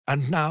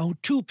And now,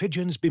 two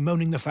pigeons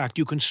bemoaning the fact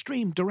you can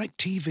stream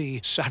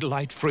DirecTV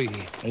satellite-free.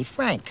 Hey,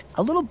 Frank,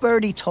 a little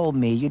birdie told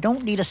me you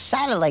don't need a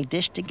satellite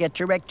dish to get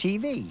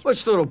DirecTV.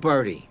 What's little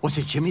birdie? Was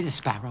it Jimmy the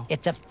Sparrow?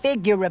 It's a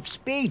figure of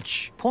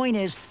speech. Point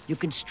is, you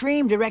can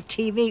stream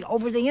DirecTV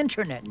over the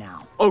internet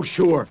now. Oh,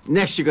 sure.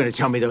 Next you're gonna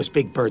tell me those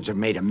big birds are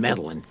made of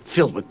metal and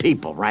filled with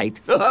people, right?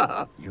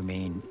 You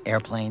mean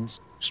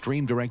airplanes?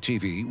 Stream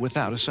DirecTV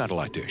without a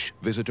satellite dish.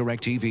 Visit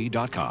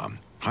DirecTV.com.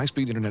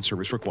 High-speed internet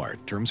service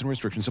required. Terms and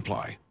restrictions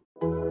apply.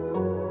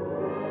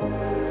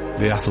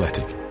 The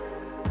Athletic.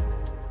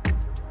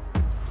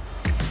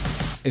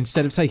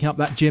 Instead of taking up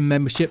that gym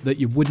membership that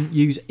you wouldn't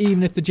use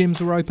even if the gyms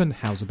were open,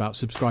 how's about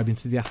subscribing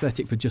to The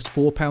Athletic for just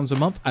 £4 a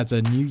month as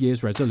a New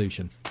Year's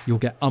resolution? You'll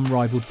get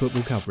unrivaled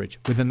football coverage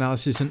with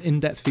analysis and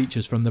in-depth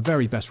features from the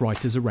very best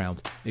writers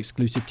around,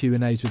 exclusive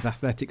Q&As with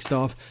Athletic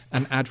staff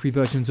and ad-free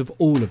versions of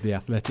all of The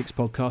Athletic's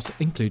podcasts,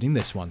 including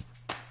this one.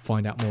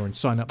 Find out more and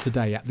sign up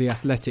today at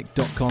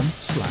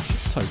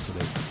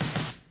theathletic.com/totally.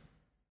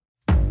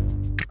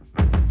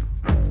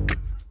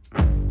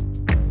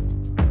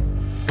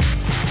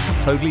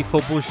 Totally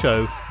Football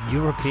Show,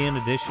 European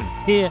edition.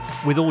 Here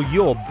with all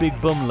your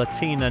big bum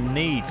Latina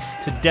needs.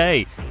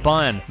 Today,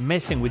 Bayern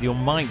messing with your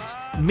minds,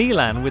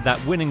 Milan with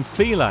that winning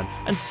feline,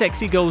 and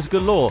sexy goals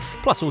galore,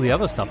 plus all the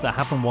other stuff that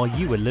happened while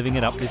you were living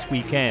it up this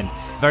weekend.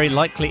 Very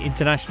likely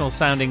international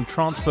sounding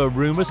transfer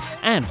rumours,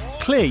 and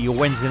clear your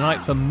Wednesday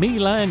night for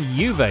Milan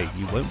Juve.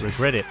 You won't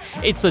regret it.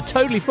 It's the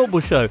Totally Football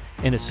Show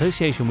in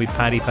association with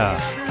Paddy Power.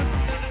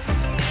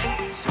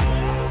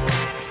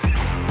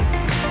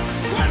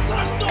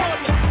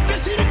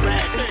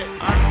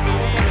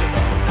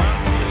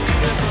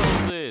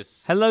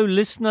 Hello,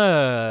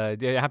 listener.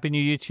 Happy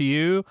New Year to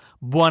you.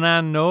 Buon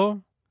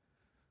anno.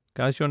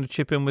 Guys, you want to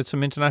chip in with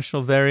some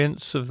international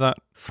variants of that?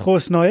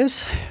 Frohes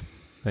Neues.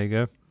 There you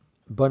go.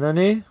 Bonne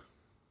année.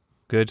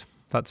 Good.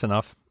 That's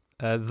enough.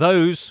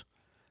 Those,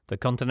 the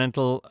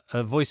continental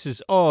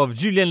voices of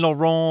Julien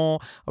Laurent,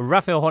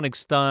 Raphael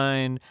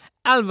Honigstein,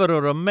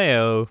 Alvaro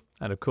Romeo,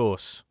 and of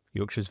course,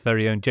 Yorkshire's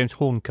very own James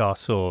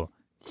Horncastle.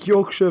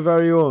 Yorkshire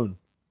very own.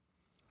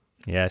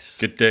 Yes.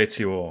 Good day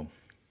to you all.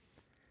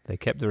 They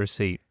kept the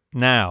receipt.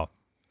 Now,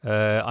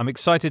 I'm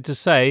excited to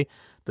say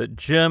that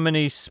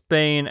Germany,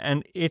 Spain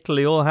and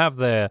Italy all have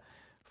their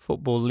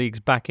football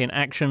leagues back in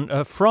action.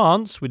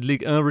 France, with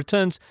Ligue 1,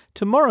 returns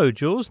tomorrow,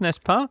 Jules, n'est-ce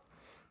pas?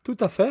 Tout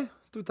à fait,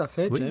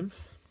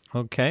 James.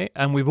 Okay,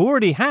 and we've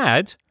already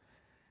had,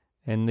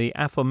 in the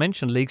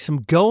aforementioned league,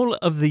 some Goal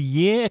of the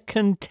Year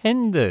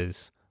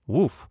contenders.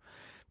 Woof.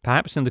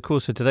 Perhaps in the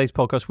course of today's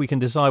podcast, we can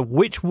decide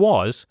which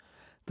was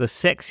the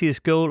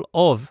sexiest goal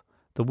of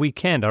the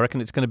weekend. I reckon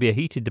it's going to be a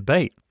heated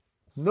debate.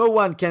 No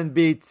one can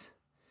beat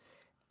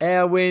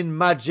Erwin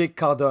Magic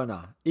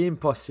Cardona.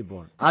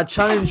 Impossible. I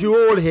challenge you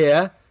all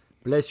here,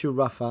 bless you,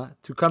 Rafa,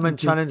 to come and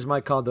challenge my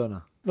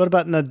Cardona. What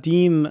about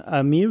Nadim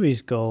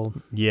Amiri's goal?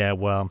 Yeah,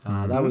 well.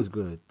 That was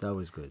good.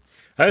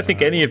 I don't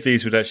think any of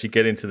these would actually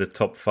get into the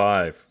top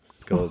 5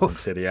 goals in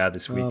Serie A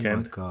this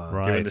weekend,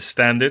 given the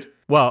standard.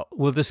 Well,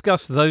 we'll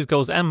discuss those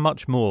goals and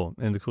much more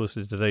in the course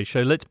of today's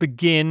show. Let's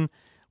begin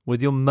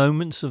with your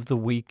moments of the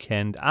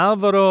weekend.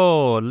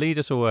 Alvaro, lead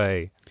us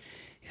away.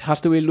 It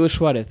has to be Luis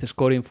Suarez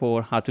scoring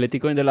for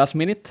Atletico in the last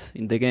minute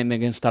in the game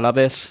against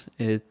Alaves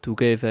to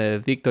give a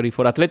victory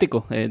for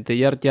Atletico.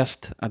 They are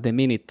just at the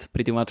minute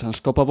pretty much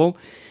unstoppable.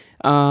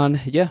 And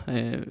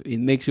it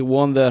makes you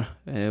wonder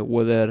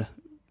whether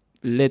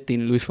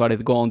letting Luis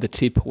Suarez go on the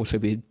cheap was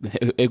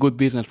a good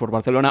business for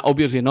Barcelona.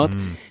 Obviously not,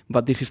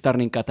 but this is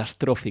turning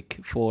catastrophic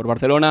for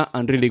Barcelona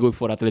and really good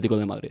for Atletico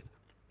de Madrid.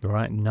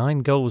 Right, 9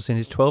 goals in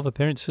his 12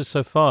 appearances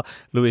so far,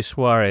 Luis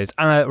Suarez.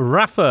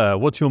 Rafa,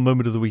 what's your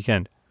moment of the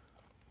weekend?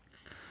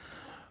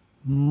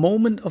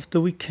 Moment of the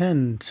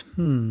weekend.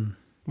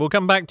 We'll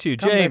come back to you.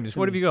 James,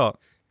 what have you got?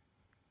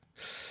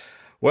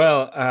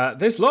 Well,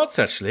 there's lots,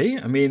 actually.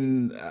 I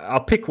mean,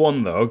 I'll pick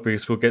one, though,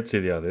 because we'll get to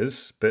the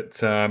others.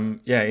 But,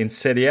 in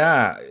Serie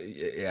A,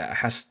 it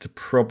has to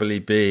probably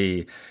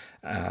be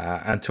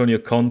Antonio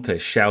Conte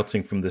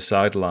shouting from the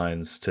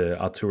sidelines to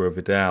Arturo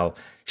Vidal,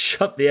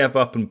 shut the F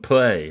up and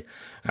play,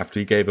 after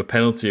he gave a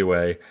penalty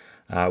away,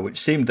 which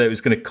seemed that it was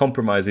going to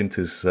compromise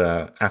Inter's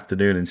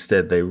afternoon.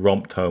 Instead, they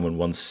romped home and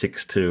won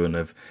 6-2 and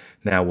have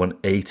now won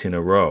 8 in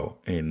a row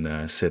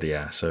in Serie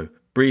A. So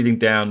breathing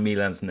down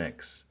Milan's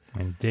necks.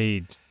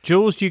 Indeed.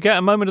 Jules, do you get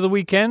a moment of the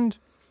weekend?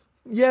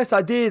 Yes,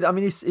 I did. I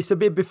mean, it's a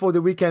bit before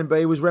the weekend, but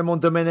it was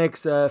Raymond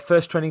Domenech's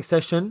first training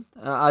session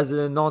as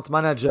a Nantes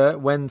manager,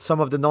 when some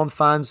of the Nantes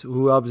fans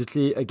who are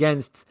obviously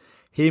against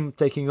him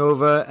taking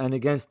over and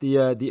against the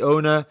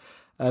owner,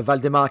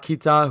 Valdemar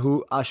Kita,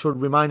 who I should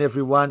remind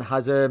everyone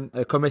has a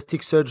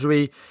cosmetic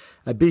surgery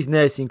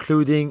business,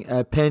 including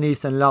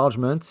penis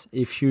enlargement.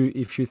 If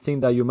you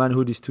think that your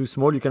manhood is too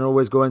small, you can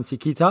always go and see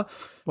Kita.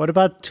 What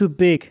about too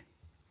big?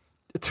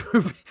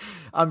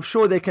 I'm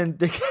sure they can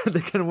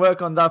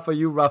work on that for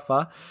you,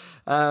 Rafa.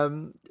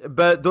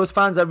 But those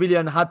fans are really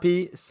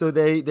unhappy, so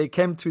they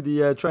came to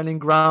the training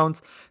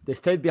grounds. They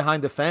stayed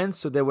behind the fence,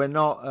 so they were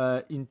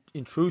not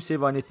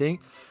intrusive or anything.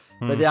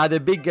 but they had a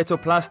big ghetto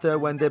plaster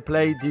when they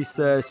played this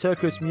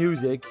circus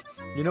music.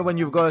 You know when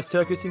you've got a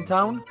circus in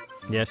town?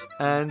 Yes.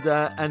 And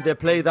they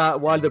played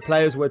that while the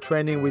players were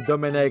training with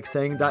Domenech,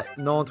 saying that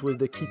Nantes was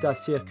the Kita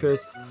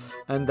Circus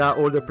and that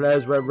all the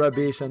players were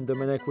rubbish and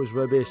Domenech was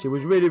rubbish. It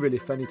was really, really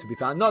funny, to be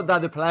fair. Not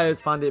that the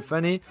players found it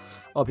funny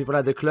or people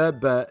at the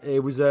club, but it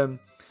was a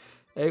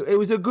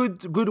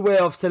good way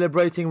of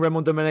celebrating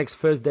Raymond Domenech's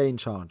first day in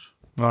charge.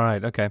 All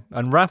right, okay.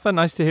 And Rafa,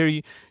 nice to hear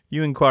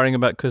you inquiring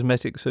about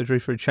cosmetic surgery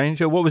for a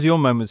change. What was your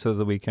moments of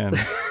the weekend?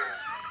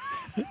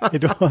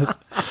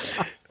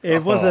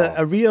 It was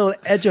a real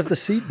edge of the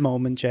seat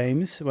moment,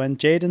 James, when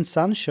Jadon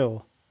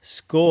Sancho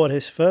scored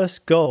his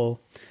first goal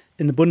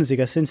in the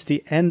Bundesliga since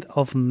the end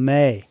of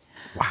May.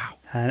 Wow.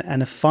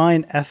 And a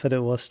fine effort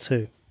it was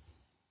too.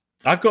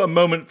 I've got a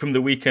moment from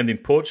the weekend in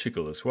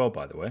Portugal as well,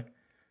 by the way,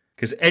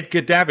 because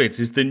Edgar Davids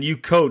is the new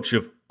coach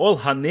of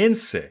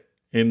Olhanense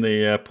in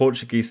the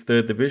Portuguese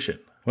third division.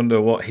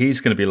 Wonder what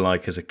he's going to be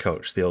like as a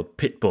coach, the old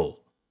pit bull.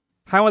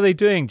 How are they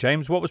doing,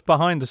 James? What was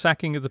behind the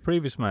sacking of the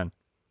previous man?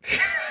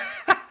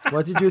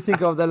 What did you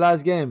think of the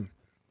last game?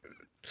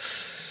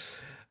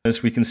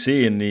 As we can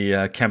see in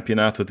the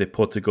Campeonato de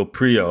Portugal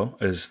Prio,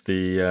 as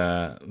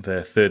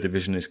their third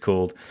division is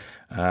called,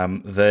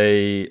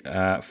 they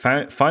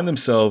find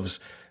themselves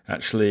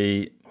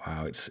actually.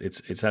 Wow,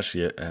 it's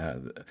actually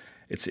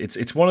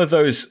it's one of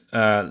those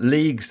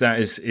leagues that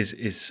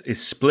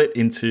is split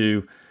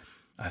into.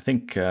 I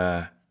think.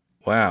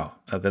 Wow,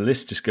 the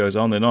list just goes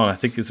on and on. I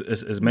think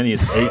as many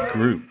as 8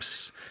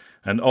 groups.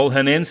 And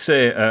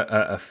Olhanense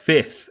are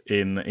fifth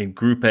in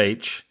Group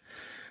H.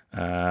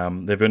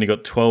 They've only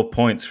got 12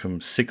 points from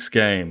 6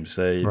 games.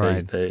 They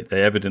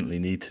evidently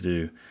need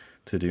to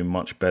do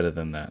much better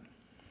than that.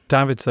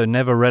 Davids, though,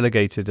 never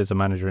relegated as a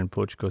manager in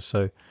Portugal,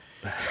 so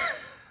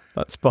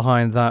that's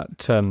behind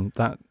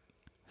that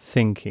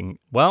thinking.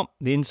 Well,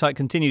 the insight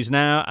continues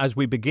now as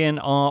we begin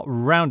our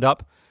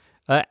roundup,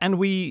 and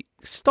we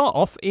start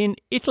off in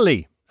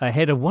Italy,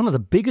 ahead of one of the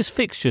biggest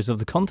fixtures of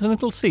the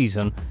continental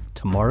season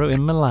tomorrow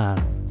in Milan.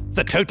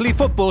 The Totally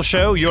Football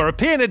Show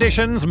European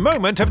Edition's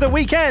Moment of the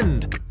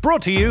Weekend.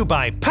 Brought to you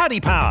by Paddy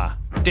Power.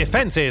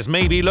 Defences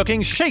may be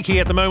looking shaky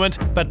at the moment,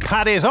 but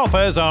Paddy's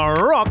offers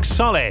are rock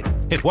solid.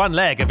 If one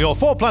leg of your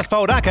 4+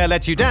 fold ACCA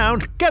lets you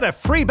down, get a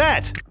free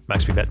bet.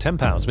 Max free bet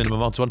 £10,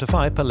 minimum odds 1 to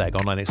 5 per leg,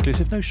 online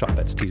exclusive, no shop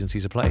bets, T's and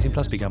C's apply, 18+,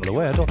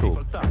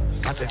 begambleaware.org.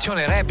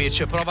 Attenzione,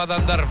 Rebic prova ad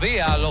andar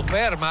via, lo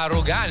ferma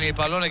Rugani, il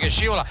pallone che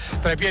scivola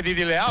tra i piedi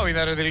di Leao in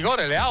area di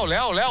rigore,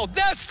 Leao,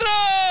 destro!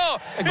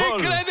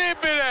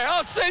 Incredibile,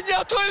 ha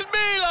segnato il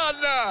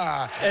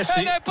Milan! Ed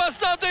è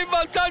passato in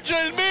vantaggio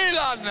il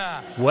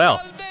Milan! Well,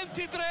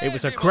 it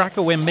was a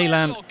cracker when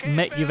Milan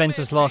met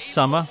Juventus last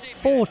summer,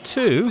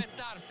 4-2,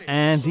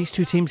 and these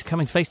two teams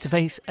coming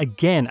face-to-face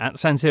again at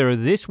San Siro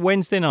this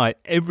Wednesday night.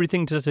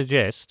 Everything to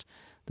suggest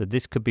that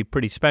this could be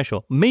pretty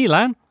special.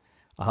 Milan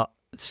are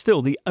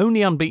still the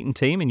only unbeaten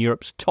team in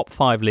Europe's top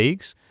 5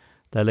 leagues.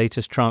 Their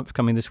latest triumph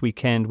coming this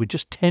weekend with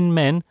just 10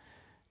 men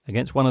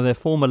against one of their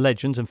former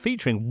legends and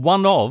featuring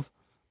one of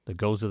the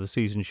goals of the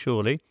season,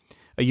 surely.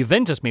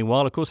 Juventus,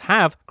 meanwhile, of course,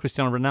 have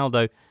Cristiano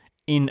Ronaldo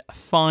in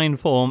fine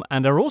form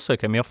and are also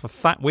coming off a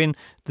fat win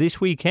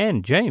this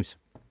weekend. James?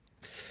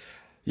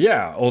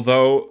 Yeah,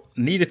 although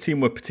neither team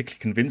were particularly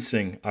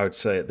convincing, I would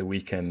say, at the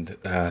weekend.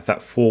 That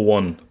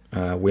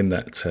 4-1 win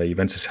that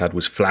Juventus had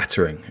was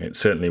flattering. It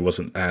certainly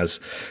wasn't as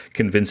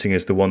convincing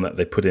as the one that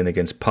they put in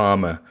against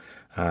Parma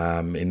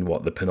in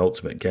the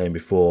penultimate game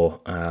before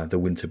the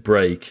winter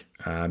break.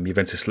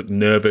 Juventus looked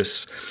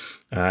nervous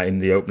in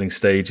the opening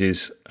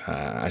stages,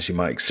 as you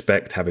might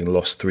expect, having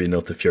lost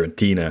 3-0 to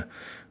Fiorentina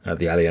at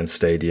the Allianz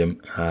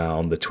Stadium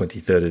on the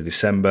 23rd of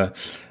December.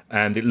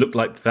 And it looked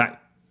like that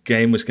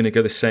game was going to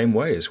go the same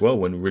way as well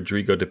when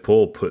Rodrigo De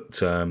Paul put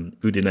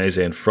Udinese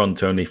in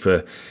front, only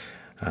for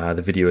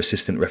the video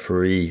assistant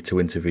referee to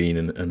intervene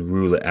and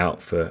rule it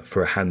out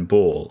for a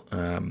handball.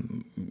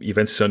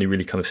 Juventus only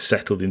really kind of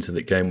settled into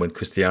the game when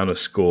Cristiano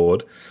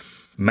scored,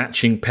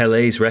 matching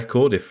Pele's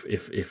record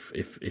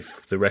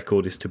if the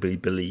record is to be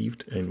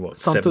believed. In what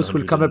Santos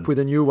will come up with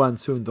a new one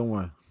soon. Don't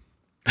worry.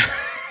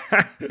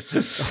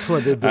 That's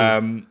what they do.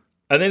 And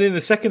then in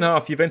the second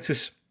half,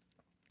 Juventus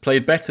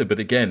played better, but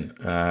again,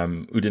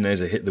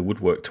 Udinese hit the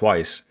woodwork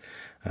twice.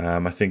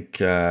 I think,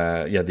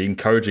 the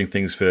encouraging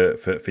things for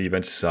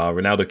Juventus are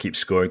Ronaldo keeps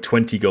scoring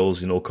 20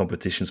 goals in all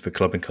competitions for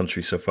club and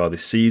country so far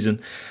this season,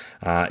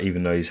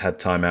 even though he's had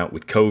time out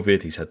with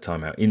COVID, he's had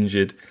time out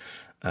injured.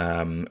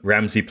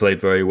 Ramsey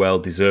played very well,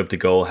 deserved a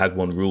goal, had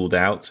one ruled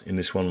out. In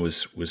this one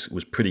was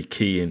pretty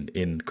key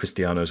in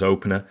Cristiano's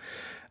opener.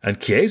 And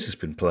Chiesa's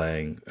been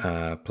playing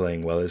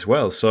well as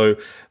well. So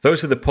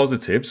those are the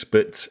positives.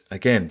 But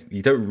again,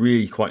 you don't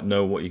really quite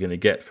know what you're going to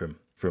get from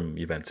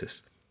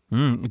Juventus.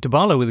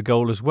 Dybala with a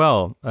goal as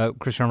well.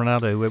 Cristiano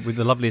Ronaldo with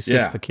the lovely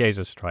assist for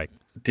Chiesa's strike.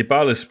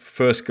 Dybala's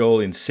first goal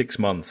in 6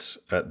 months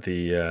at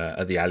the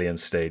Allianz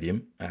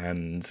Stadium,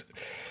 and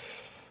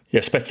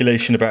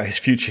speculation about his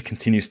future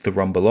continues to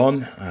rumble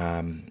on.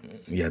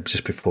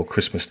 just before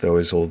Christmas, there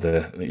was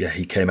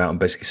he came out and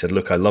basically said,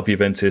 look, I love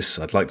Juventus.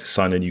 I'd like to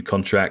sign a new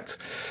contract.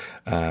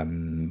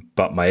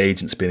 But my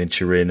agent's been in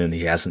Turin and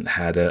he hasn't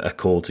had a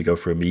call to go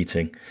for a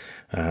meeting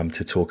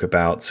to talk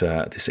about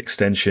this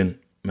extension.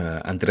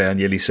 Andrea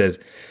Agnelli said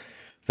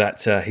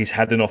that he's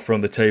had an offer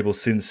on the table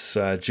since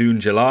June,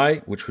 July,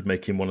 which would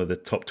make him one of the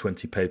top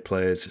 20 paid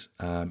players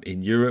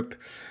in Europe.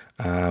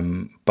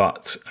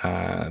 But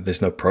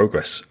there's no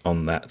progress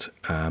on that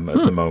at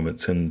the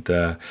moment. And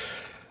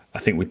I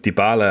think with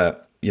Dybala,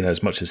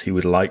 as much as he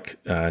would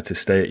like to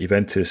stay at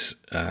Juventus,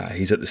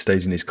 he's at the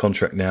stage in his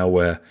contract now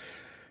where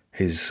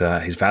his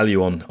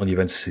value on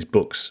Juventus's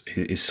books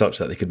is such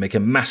that they could make a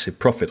massive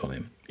profit on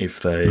him if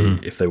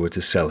they were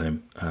to sell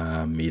him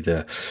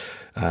either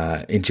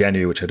in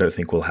January, which I don't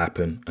think will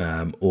happen,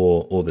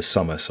 or the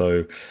summer.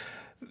 So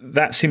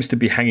that seems to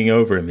be hanging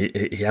over him.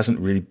 He hasn't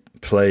really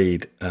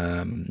played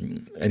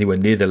anywhere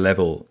near the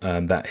level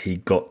that he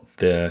got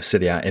the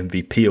Serie A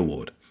MVP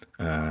award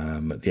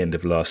at the end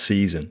of last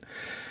season.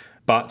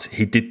 But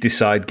he did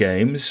decide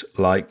games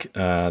like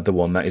the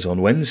one that is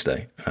on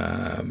Wednesday.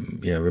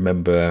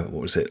 Remember,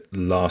 what was it,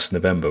 last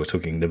November? We're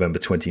talking November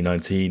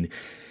 2019.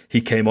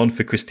 He came on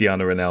for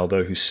Cristiano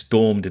Ronaldo, who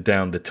stormed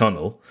down the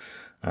tunnel,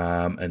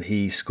 and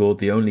he scored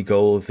the only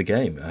goal of the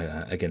game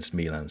against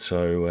Milan.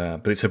 So,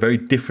 but it's a very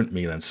different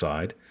Milan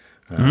side,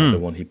 the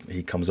one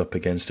he comes up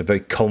against, a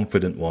very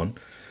confident one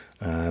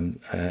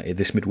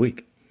this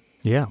midweek.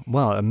 Yeah,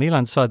 well, a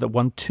Milan side that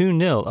won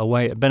 2-0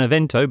 away at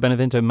Benevento.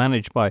 Benevento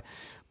managed by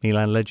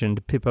Milan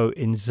legend Pippo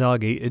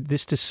Inzaghi.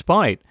 This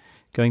despite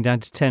going down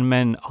to 10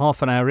 men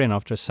half an hour in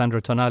after Sandro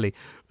Tonali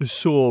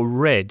saw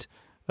red.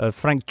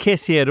 Frank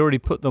Kessie had already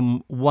put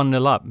them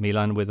 1-0 up,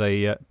 Milan, with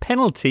a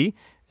penalty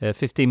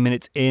 15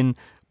 minutes in.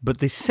 But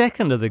the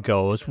second of the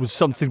goals was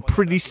something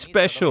pretty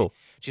special.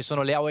 Ci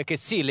sono Leao e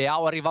Kessie.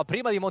 Leao arriva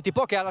prima di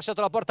Montipò che ha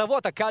lasciato la porta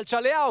vuota. Calcia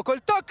Leao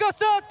col tocco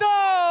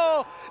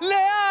sotto!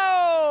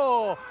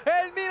 Leao!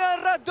 E il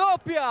Milan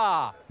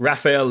raddoppia!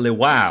 Rafael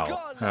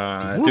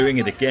Leao doing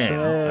it again.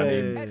 I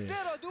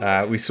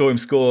mean, we saw him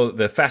score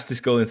the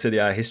fastest goal in Serie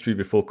A history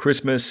before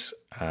Christmas.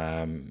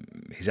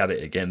 He's at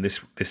it again this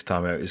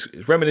time out. It's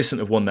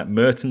reminiscent of one that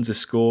Mertens has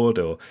scored,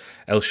 or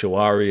El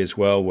Shaarawy as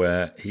well,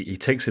 where he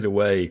takes it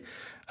away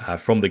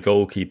from the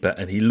goalkeeper,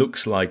 and he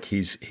looks like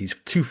he's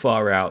too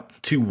far out,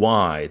 too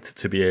wide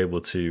to be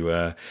able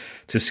to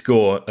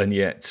score, and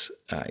yet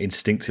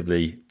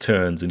instinctively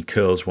turns and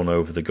curls one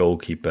over the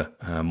goalkeeper,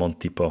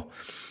 Montipò,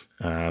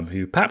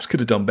 who perhaps could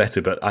have done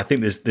better. But I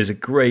think there's a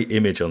great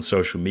image on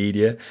social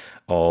media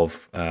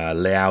of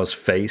Leao's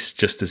face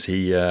just as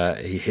he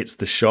hits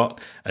the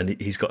shot, and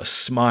he's got a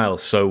smile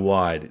so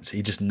wide,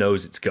 he just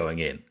knows it's going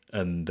in.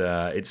 And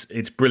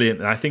it's brilliant.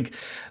 And I think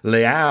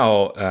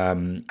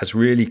Leao has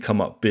really come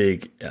up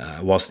big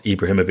whilst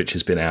Ibrahimovic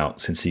has been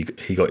out since he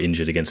got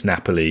injured against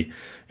Napoli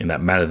in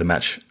that man of the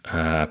match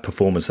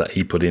performance that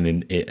he put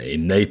in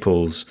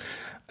Naples.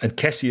 And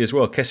Kessie as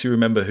well. Kessie,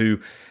 remember, who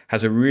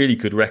has a really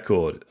good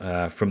record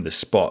from the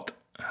spot.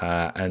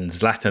 And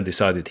Zlatan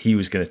decided he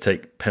was going to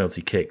take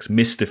penalty kicks,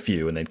 missed a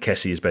few, and then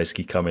Kessie has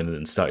basically come in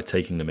and started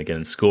taking them again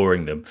and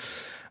scoring them.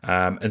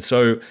 And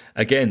so,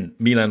 again,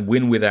 Milan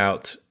win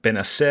without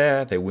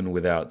Benacer, they win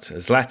without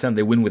Zlatan,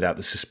 they win without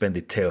the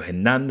suspended Theo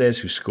Hernandez,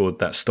 who scored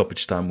that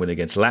stoppage time win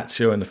against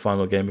Lazio in the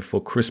final game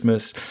before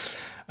Christmas.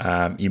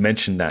 You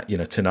mentioned that,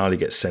 Tonali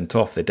gets sent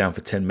off. They're down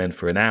for 10 men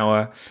for an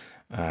hour.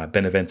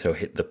 Benevento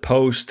hit the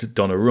post.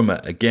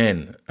 Donnarumma,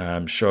 again,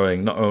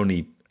 showing not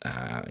only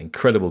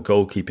incredible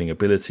goalkeeping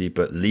ability,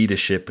 but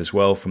leadership as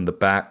well from the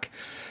back.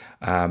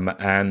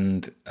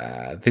 And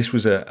this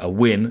was a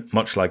win,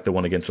 much like the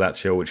one against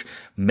Lazio, which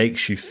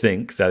makes you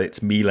think that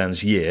it's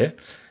Milan's year.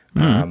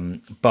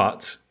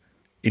 But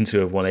Inter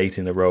have won 8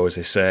 in a row, as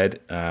I said.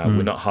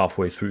 We're not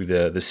halfway through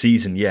the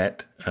season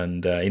yet,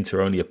 and Inter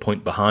are only a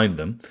point behind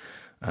them.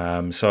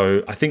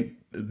 So I think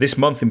this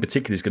month in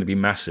particular is going to be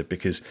massive,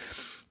 because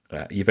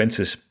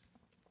Juventus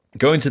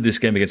go into this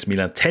game against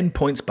Milan 10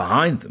 points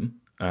behind them,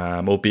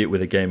 albeit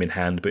with a game in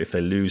hand. But if they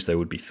lose, they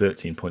would be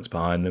 13 points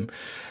behind them.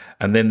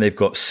 And then they've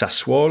got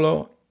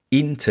Sassuolo,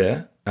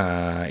 Inter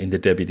in the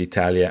Derby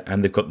d'Italia,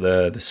 and they've got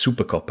the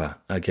Supercoppa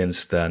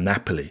against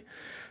Napoli.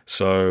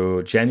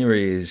 So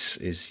January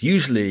is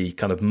usually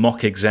kind of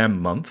mock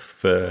exam month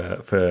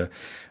for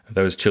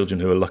those children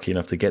who are lucky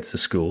enough to get to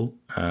school,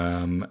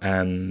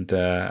 and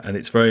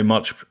it's very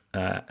much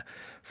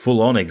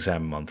full on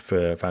exam month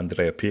for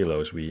Andrea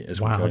Pirlo as we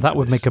wow, go that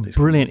would this, make a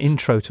brilliant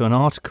intro to an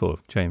article,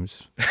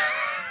 James.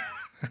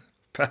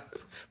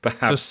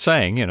 Perhaps. Just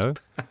saying,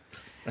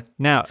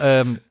 Now,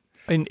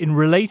 in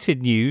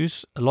related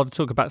news, a lot of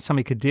talk about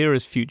Sami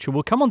Khedira's future.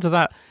 We'll come on to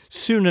that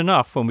soon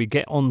enough when we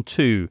get on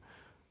to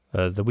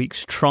the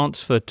week's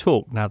transfer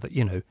talk, now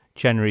that,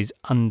 January's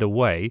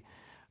underway.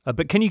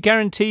 But can you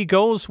guarantee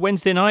goals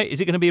Wednesday night?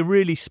 Is it going to be a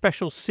really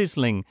special,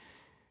 sizzling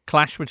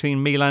clash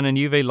between Milan and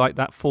Juve like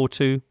that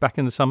 4-2 back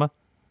in the summer?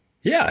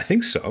 Yeah, I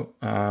think so,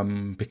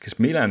 because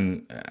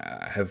Milan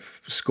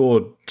have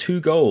scored 2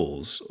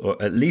 goals,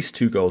 or at least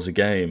 2 goals a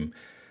game,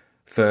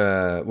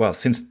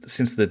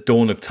 since the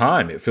dawn of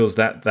time. It feels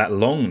that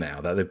long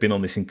now that they've been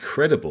on this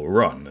incredible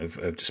run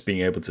of just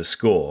being able to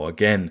score.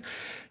 Again,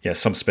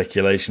 some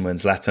speculation when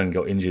Zlatan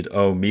got injured,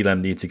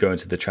 Milan need to go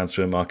into the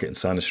transfer market and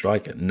sign a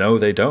striker. No,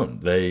 they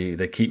don't.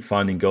 They keep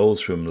finding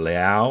goals from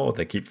Leao.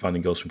 They keep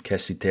finding goals from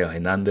Kessie, Theo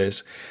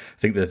Hernandez. I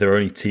think that they're the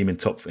only team in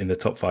the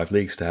top 5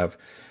 leagues to have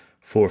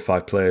 4 or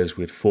 5 players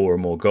with 4 or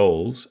more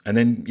goals. And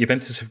then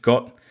Juventus have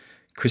got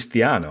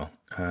Cristiano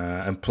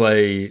and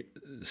play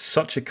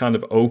such a kind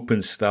of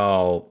open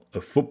style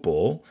of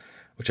football,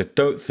 which I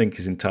don't think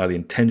is entirely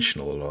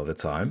intentional a lot of the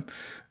time,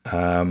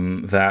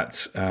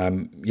 that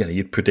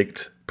you'd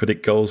predict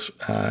goals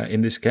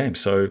in this game.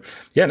 So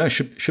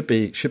should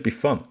be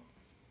fun.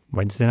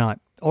 Wednesday night.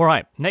 All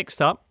right, next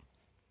up,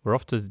 we're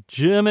off to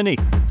Germany.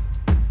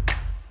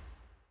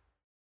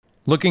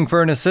 Looking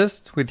for an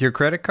assist with your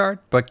credit card,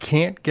 but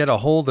can't get a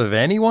hold of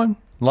anyone?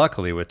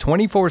 Luckily, with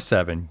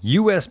 24/7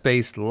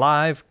 US-based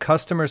live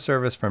customer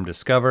service from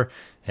Discover,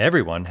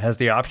 everyone has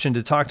the option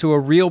to talk to a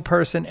real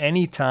person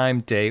anytime,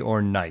 day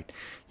or night.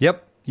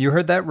 Yep, you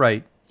heard that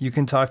right. You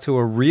can talk to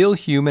a real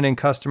human in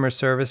customer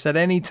service at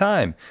any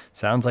time.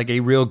 Sounds like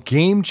a real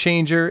game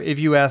changer if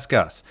you ask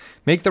us.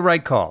 Make the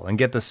right call and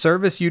get the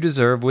service you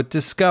deserve with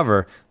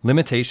Discover.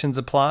 Limitations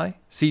apply.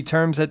 See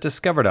terms at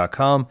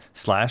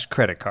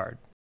discover.com/creditcard.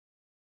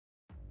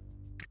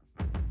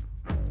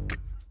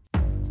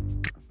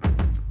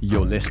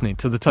 You're listening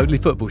to the Totally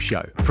Football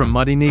Show from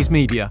Muddy Knees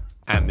Media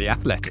and The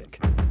Athletic.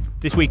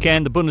 This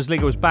weekend, the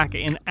Bundesliga was back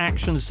in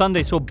action.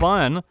 Sunday saw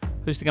Bayern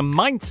hosting a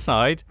Mainz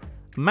side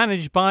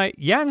managed by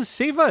Jan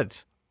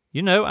Sievert,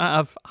 out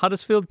of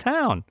Huddersfield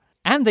Town.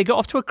 And they got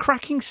off to a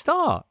cracking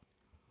start.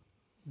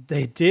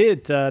 They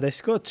did. They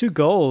scored 2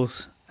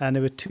 goals and they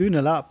were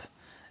 2-0 up.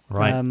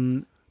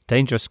 Right.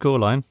 Dangerous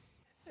scoreline.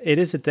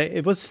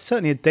 It was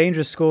certainly a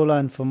dangerous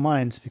scoreline for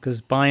Mainz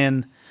because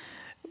Bayern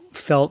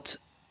felt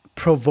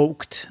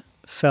provoked,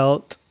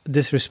 felt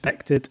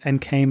disrespected,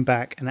 and came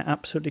back and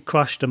absolutely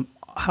crushed them.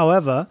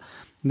 However,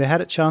 they had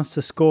a chance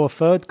to score a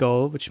 3rd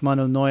goal, which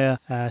Manuel Neuer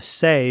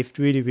saved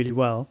really, really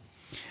well.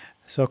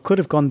 So it could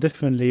have gone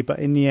differently, but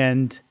in the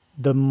end,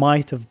 the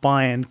might of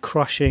Bayern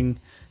crushing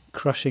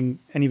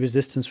any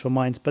resistance from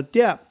Mainz. But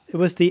yeah, it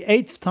was the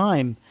 8th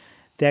time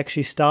they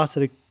actually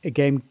started a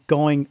game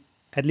going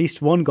at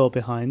least 1 goal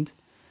behind.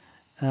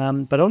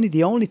 But only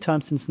the only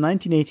time since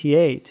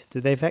 1988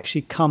 that they've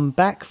actually come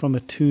back from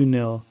a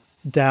 2-0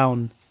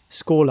 down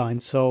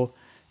scoreline. So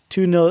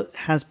 2-0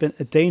 has been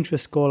a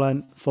dangerous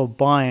scoreline for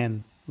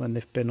Bayern when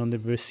they've been on the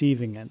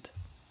receiving end.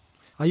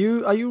 Are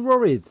you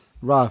worried,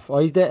 Raf?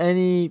 Or is there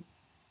any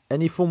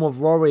form of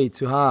worry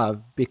to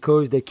have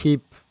because they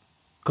keep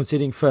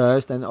conceding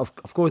first and of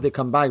course they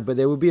come back, but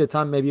there will be a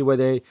time maybe where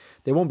they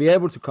won't be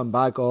able to come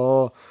back,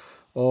 or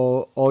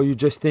you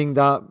just think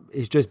that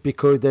it's just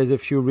because there's a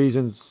few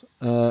reasons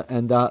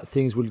and that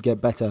things will get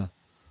better?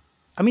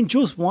 I mean,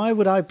 Jules, why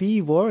would I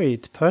be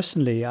worried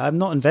personally? I'm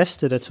not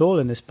invested at all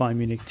in this Bayern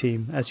Munich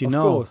team, as you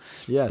know. Of course,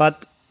 yes.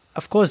 But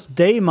of course,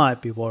 they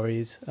might be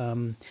worried,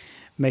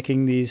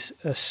 making these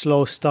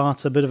slow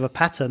starts a bit of a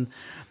pattern.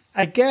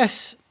 I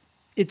guess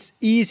it's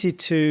easy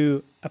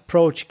to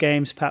approach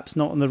games perhaps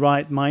not in the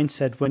right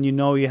mindset when you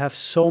know you have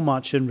so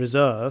much in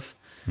reserve.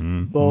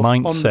 Both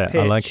mindset, on the pitch,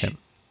 I like it.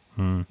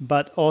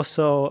 But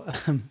also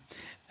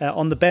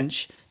on the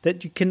bench,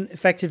 that you can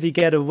effectively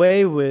get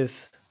away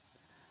with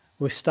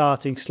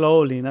starting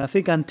slowly. And I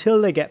think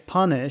until they get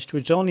punished,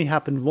 which only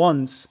happened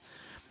once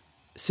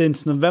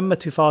since November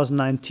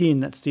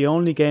 2019, that's the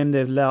only game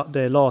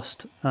they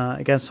lost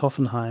against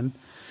Hoffenheim.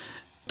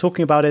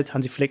 Talking about it,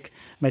 Hansi Flick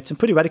made some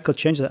pretty radical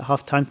changes at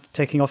halftime,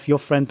 taking off your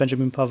friend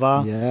Benjamin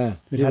Pavard,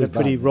 who had a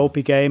pretty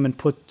ropey game, and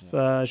put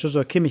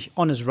Joshua Kimmich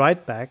on his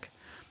right back.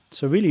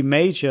 So really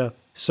major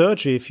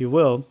surgery, if you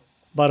will.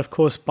 But of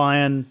course,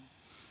 Bayern,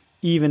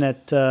 even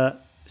at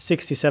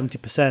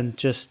 60-70%,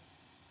 just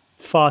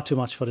far too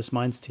much for this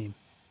Mainz team.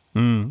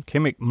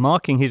 Kimmich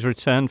marking his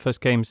return,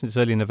 first game since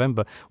early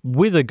November,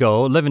 with a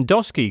goal.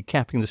 Lewandowski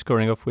capping the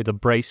scoring off with a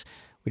brace,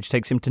 which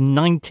takes him to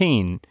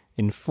 19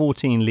 in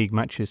 14 league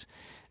matches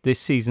this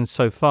season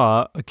so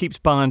far. It keeps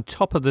Bayern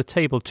top of the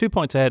table, 2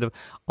 points ahead of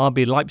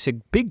RB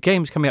Leipzig. Big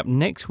games coming up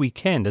next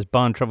weekend as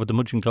Bayern travel to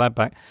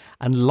Mönchengladbach,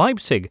 and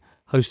Leipzig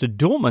host a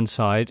Dortmund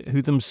side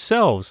who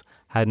themselves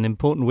had an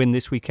important win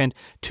this weekend.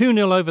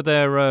 2-0 over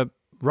their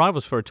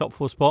rivals for a top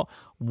 4 spot,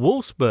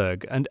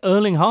 Wolfsburg, and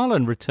Erling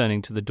Haaland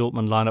returning to the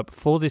Dortmund lineup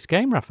for this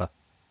game, Rafa.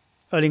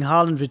 Erling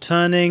Haaland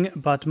returning,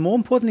 but more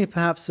importantly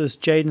perhaps was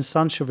Jadon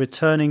Sancho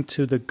returning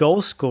to the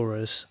goal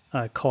scorers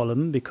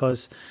column,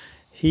 because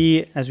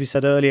he, as we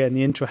said earlier in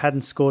the intro,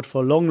 hadn't scored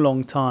for a long,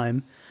 long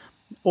time.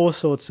 All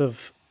sorts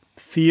of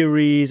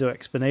theories or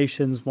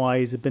explanations why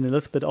he's been a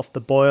little bit off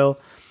the boil.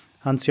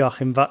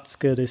 Hans-Joachim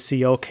Watzke, the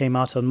CEO, came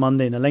out on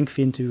Monday in a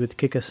lengthy interview with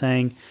Kicker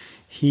saying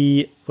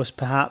he was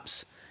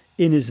perhaps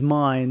in his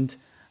mind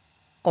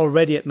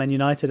already at Man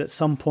United at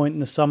some point in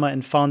the summer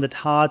and found it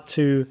hard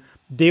to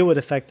deal with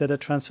the fact that a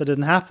transfer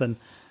didn't happen.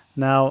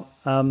 Now,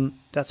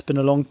 that's been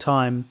a long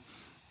time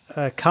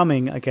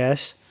coming, I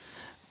guess.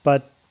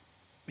 But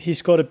he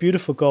scored a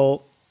beautiful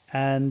goal,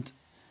 and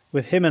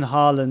with him and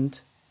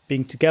Haaland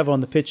being together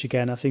on the pitch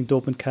again, I think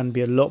Dortmund can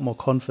be a lot more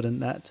confident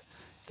that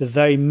the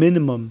very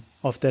minimum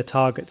of their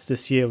targets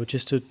this year, which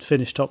is to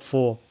finish top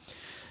 4,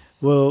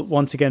 will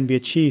once again be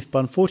achieved. But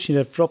unfortunately,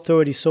 they've dropped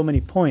already so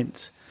many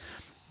points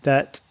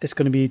that it's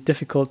going to be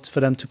difficult for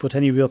them to put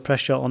any real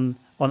pressure on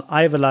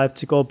either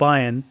Leipzig or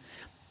Bayern,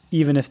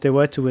 even if they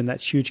were to win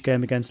that huge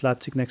game against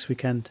Leipzig next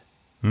weekend.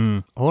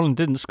 Haaland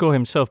didn't score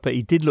himself, but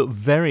he did look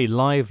very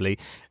lively.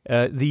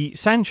 The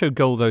Sancho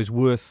goal, though, is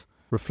worth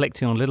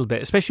reflecting on a little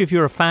bit, especially if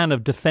you're a fan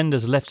of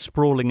defenders left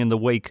sprawling in the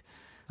wake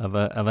of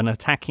an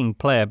attacking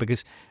player,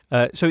 because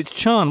so it's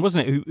Can,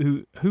 wasn't it,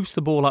 who hoofs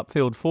the ball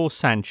upfield for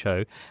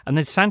Sancho, and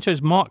then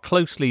Sancho's marked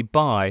closely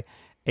by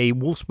a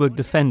Wolfsburg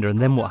defender, and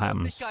then what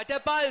happens? Der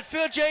Ball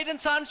für Jadon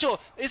Sancho.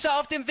 Ist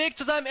auf dem Weg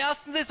zu seinem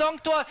ersten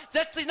Saisontor.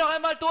 Setzt sich noch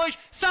einmal durch.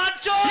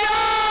 Sancho!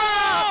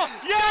 Ja!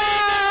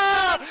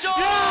 Ja! Sancho!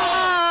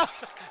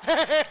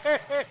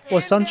 Well,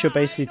 Sancho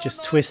basically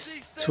just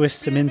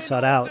twists him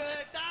inside out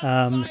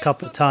a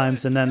couple of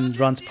times and then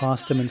runs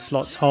past him and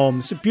slots home.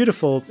 It's a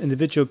beautiful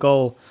individual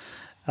goal,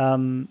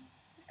 and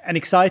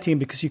exciting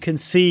because you can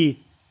see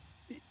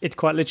it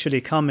quite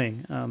literally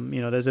coming.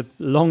 There's a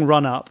long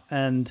run up,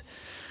 and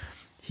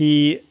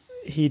he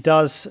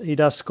does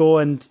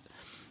score, and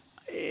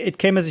it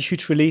came as a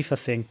huge relief, I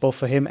think, both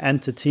for him and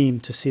the team,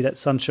 to see that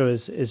Sancho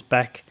is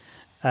back,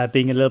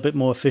 being a little bit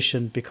more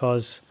efficient,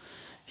 because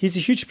he's a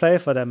huge player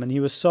for them, and he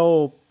was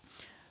so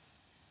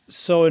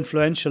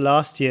influential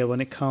last year when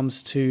it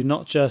comes to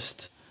not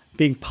just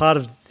being part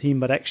of the team,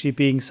 but actually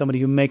being somebody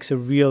who makes a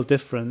real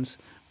difference,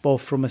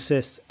 both from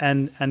assists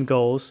and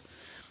goals.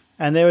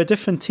 And they're a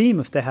different team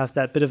if they have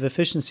that bit of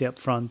efficiency up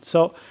front.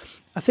 So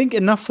I think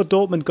enough for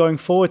Dortmund going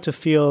forward to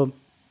feel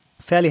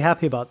fairly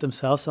happy about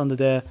themselves under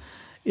their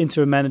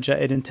interim manager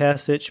Edin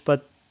Terzic.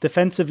 But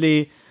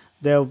defensively,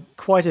 there are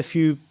quite a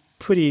few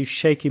pretty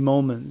shaky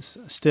moments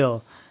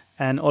still.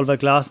 And Oliver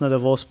Glasner, the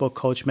Wolfsburg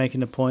coach, making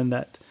the point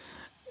that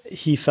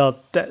he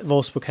felt that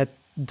Wolfsburg had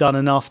done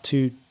enough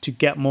to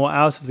get more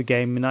out of the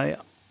game. And I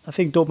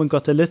think Dortmund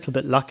got a little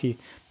bit lucky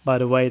by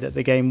the way that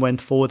the game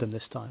went for them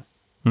this time.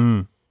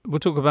 We'll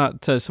talk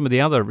about some of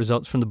the other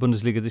results from the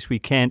Bundesliga this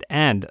weekend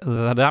and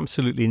that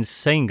absolutely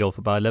insane goal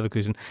for Bayer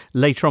Leverkusen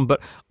later on.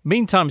 But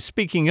meantime,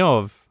 speaking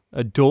of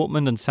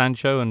Dortmund and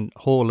Sancho and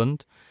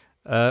Haaland,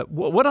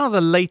 what are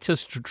the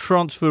latest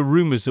transfer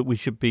rumours that we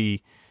should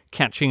be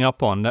catching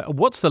up on?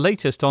 What's the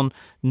latest on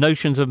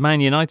notions of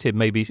Man United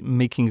maybe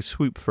making a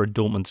swoop for a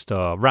Dortmund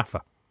star?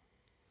 Rafa?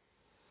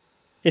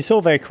 It's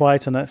all very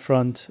quiet on that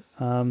front.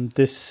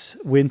 This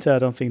winter, I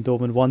don't think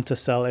Dortmund want to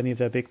sell any of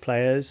their big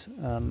players.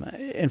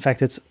 In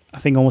fact, it's, I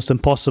think, almost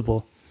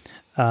impossible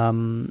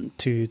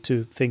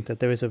to think that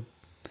there is a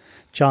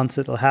chance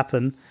it'll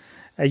happen.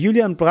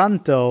 Julian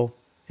Brandt, though,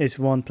 is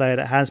one player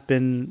that has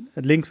been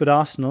linked with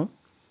Arsenal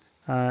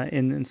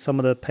in some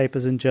of the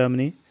papers in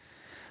Germany.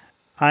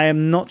 I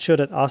am not sure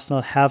that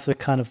Arsenal have the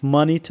kind of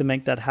money to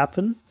make that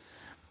happen.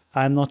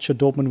 I'm not sure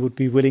Dortmund would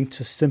be willing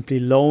to simply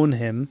loan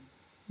him,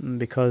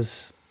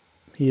 because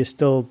he is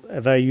still a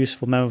very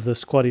useful member of the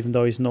squad, even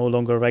though he's no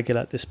longer a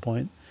regular at this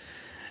point.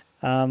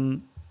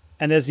 And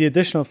there's the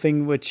additional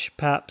thing which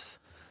perhaps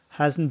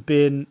hasn't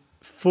been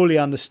fully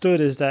understood,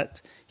 is that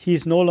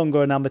he's no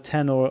longer a number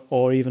 10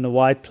 or even a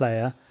wide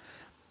player.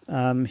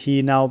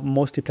 He now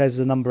mostly plays as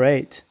a number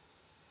 8.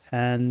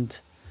 And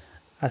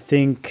I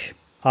think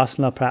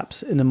Arsenal are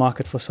perhaps in the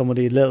market for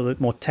somebody a little bit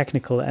more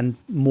technical and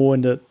more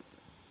in the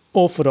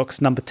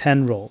orthodox number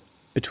 10 role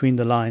between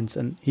the lines,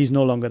 and he's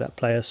no longer that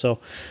player. So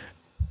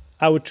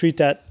I would treat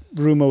that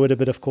rumour with a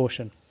bit of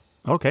caution.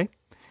 Okay.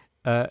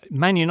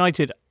 Man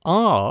United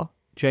are,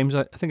 James,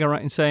 I think I'm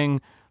right in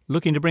saying,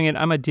 looking to bring in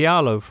Amad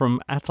Diallo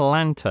from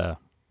Atalanta.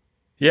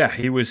 Yeah,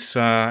 he was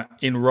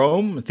in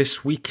Rome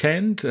this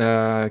weekend,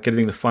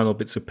 getting the final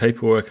bits of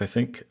paperwork, I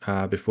think,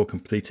 before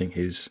completing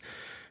his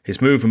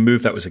move, a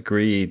move that was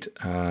agreed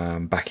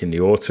back in the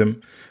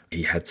autumn.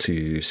 He had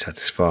to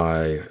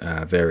satisfy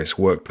various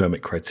work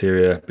permit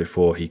criteria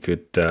before he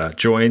could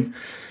join.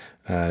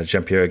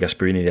 Gianpiero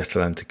Gasperini, the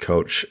Atalanta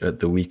coach,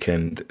 at the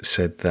weekend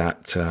said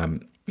that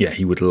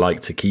he would like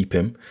to keep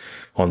him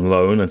on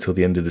loan until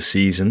the end of the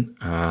season,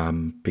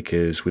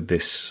 because with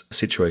this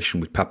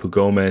situation with Papu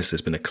Gomez,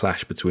 there's been a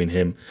clash between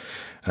him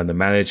and the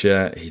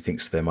manager. He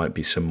thinks there might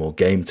be some more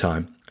game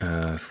time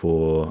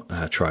for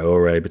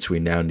Traore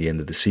between now and the end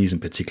of the season,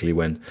 particularly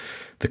when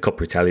the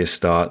Coppa Italia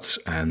starts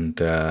and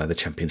the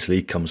Champions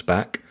League comes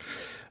back.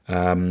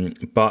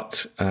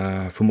 But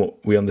from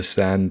what we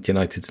understand,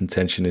 United's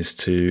intention is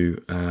to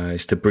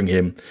bring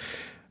him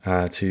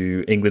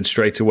to England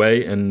straight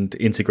away and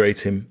integrate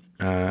him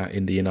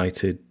in the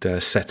United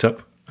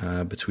setup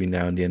between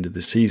now and the end of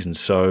the season.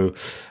 So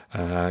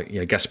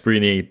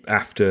Gasperini,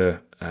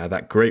 after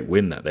that great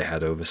win that they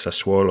had over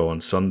Sassuolo on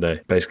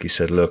Sunday, basically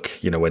said, look,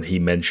 when he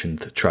mentioned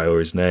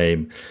Traore's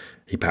name,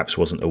 he perhaps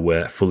wasn't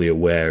fully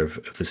aware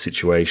of the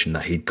situation,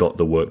 that he'd got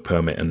the work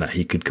permit and that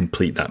he could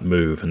complete that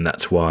move. And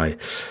that's why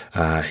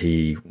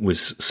he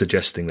was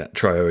suggesting that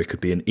Traoré could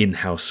be an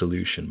in-house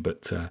solution.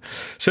 But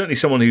certainly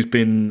someone who's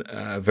been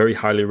very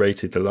highly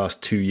rated the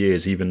last 2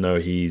 years, even though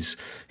he's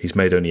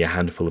made only a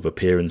handful of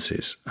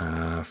appearances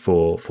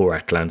for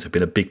Atlanta,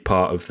 been a big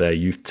part of their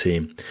youth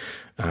team,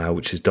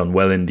 which has done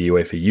well in the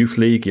UEFA Youth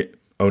League,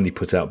 only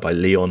put out by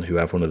Lyon, who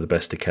have one of the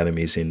best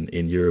academies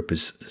in Europe,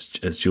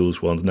 as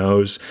Jules well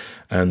knows,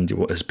 and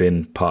has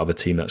been part of a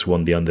team that's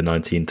won the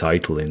under-19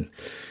 title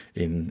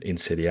in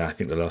Serie A, I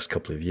think, the last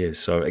couple of years.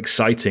 So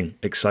exciting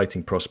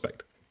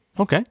prospect.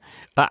 Okay.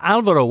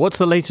 Alvaro, what's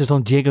the latest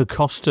on Diego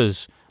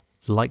Costa's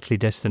likely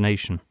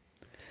destination?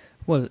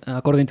 Well,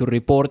 according to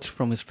reports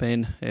from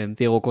Spain,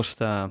 Diego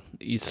Costa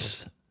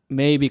is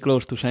maybe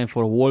close to sign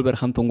for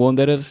Wolverhampton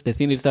Wanderers. The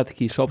thing is that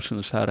his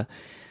options are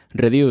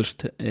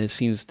reduced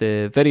since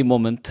the very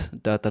moment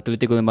that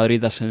Atletico de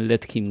Madrid doesn't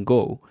let him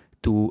go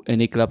to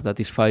any club that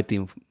is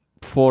fighting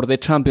for the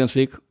Champions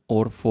League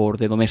or for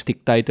the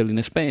domestic title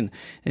in Spain,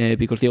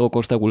 because Diego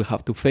Costa will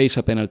have to face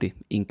a penalty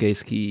in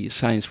case he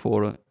signs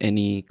for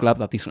any club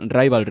that is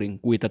rivaling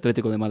with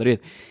Atletico de Madrid.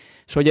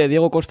 So yeah,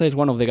 Diego Costa is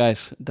one of the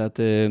guys that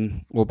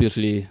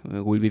obviously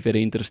will be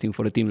very interesting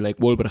for a team like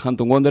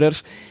Wolverhampton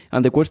Wanderers.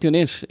 And the question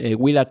is,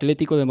 will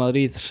Atletico de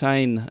Madrid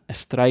sign a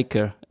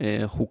striker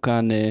who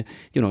can,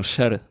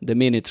 share the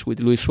minutes with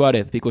Luis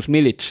Suarez? Because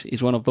Milic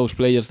is one of those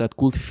players that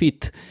could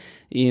fit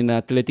in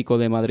Atletico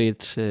de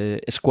Madrid's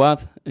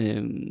squad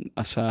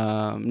as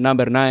a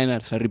number 9,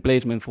 as a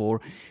replacement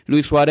for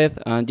Luis Suarez.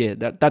 And yeah,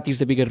 that is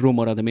the biggest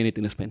rumor at the minute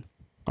in Spain.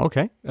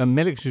 Okay,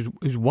 Milic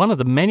is one of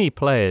the many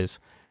players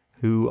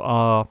who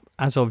are,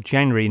 as of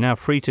January, now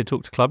free to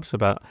talk to clubs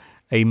about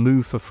a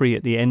move for free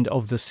at the end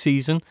of the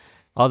season.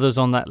 Others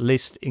on that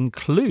list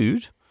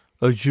include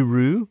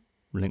Giroud,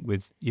 linked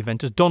with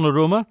Juventus,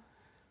 Donnarumma,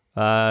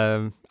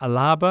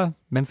 Alaba,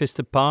 Memphis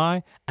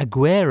Depay,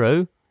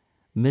 Aguero,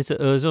 Mesut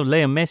Ozil,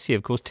 Leo Messi,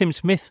 of course. Tim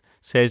Smith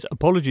says,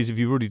 apologies if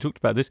you've already talked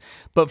about this,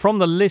 but from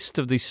the list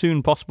of the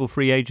soon possible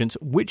free agents,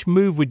 which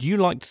move would you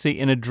like to see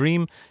in a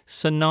dream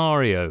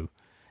scenario?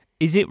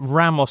 Is it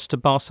Ramos to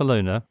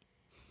Barcelona?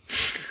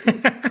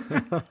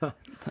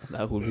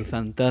 That would be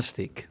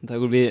fantastic. That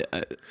would be,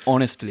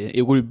 honestly,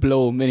 it will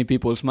blow many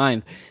people's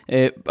mind.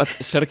 But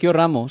Sergio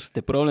Ramos,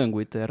 the problem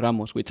with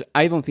Ramos, which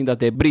I don't think that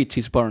the bridge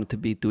is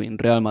burnt between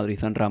Real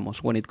Madrid and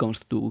Ramos when it comes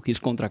to his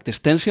contract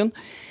extension.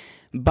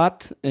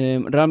 But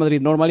Real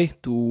Madrid normally,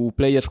 to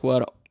players who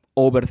are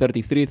over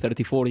 33,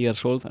 34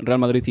 years old, Real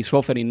Madrid is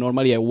offering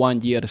normally a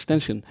 1-year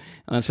extension.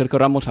 And Sergio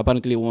Ramos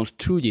apparently wants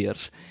 2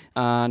 years.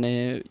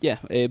 And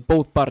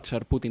both parts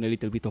are putting a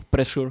little bit of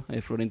pressure.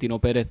 Florentino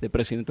Perez, the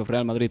president of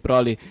Real Madrid,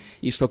 probably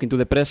is talking to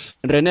the press.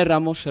 René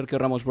Ramos, Sergio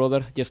Ramos'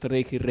 brother,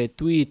 yesterday he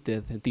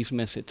retweeted this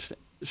message.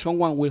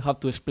 Someone will have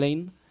to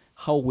explain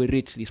how we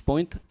reach this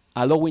point,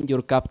 allowing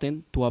your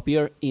captain to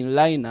appear in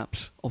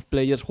lineups of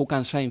players who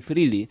can sign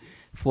freely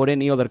for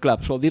any other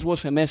club. So this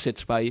was a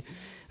message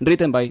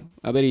written by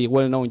a very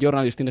well-known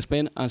journalist in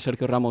Spain, and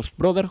Sergio Ramos'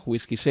 brother, who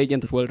is his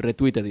agent, as well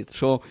retweeted it.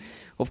 So,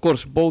 of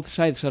course, both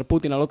sides are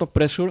putting a lot of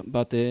pressure,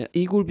 but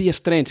it would be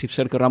strange if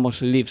Sergio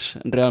Ramos leaves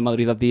Real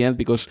Madrid at the end,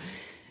 because,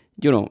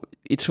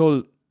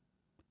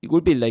 it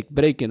would be like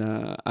breaking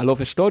a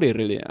love story,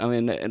 really. I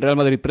mean, Real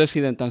Madrid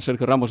president and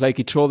Sergio Ramos like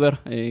each other.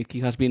 He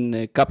has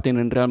been captain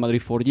in Real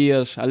Madrid for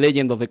years, a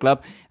legend of the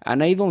club,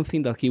 and I don't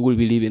think that he will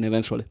be leaving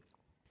eventually.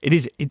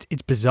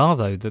 It's bizarre,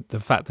 though, that the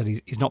fact that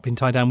he's not been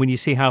tied down when you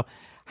see how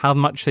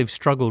much they've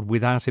struggled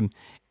without him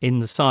in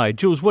the side.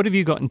 Jules, what have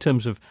you got in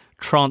terms of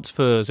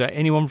transfers?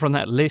 Anyone from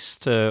that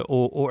list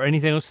or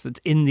anything else that's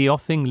in the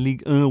offing,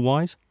 Ligue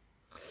 1-wise?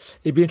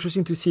 It'd be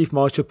interesting to see if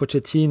Mauricio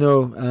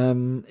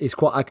Pochettino is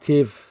quite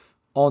active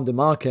on the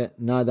market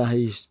now that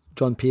he's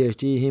joined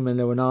PSG, him and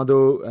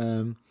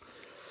Leonardo.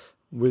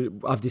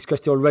 I've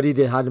discussed it already.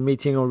 They had a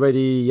meeting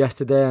already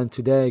yesterday and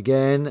today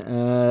again.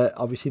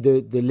 Obviously,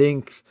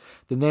 the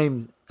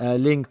name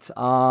linked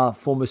are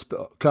former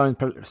current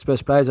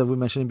Spurs players, as we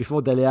mentioned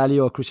before, Dele Alli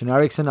or Christian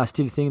Eriksen. I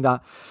still think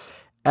that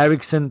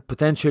Eriksen,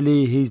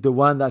 potentially, he's the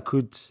one that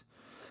could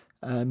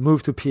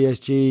move to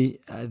PSG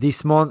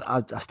this month.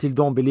 I still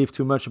don't believe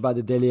too much about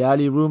the Dele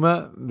Alli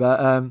rumour,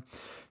 but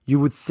you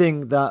would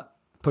think that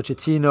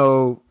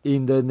Pochettino,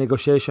 in the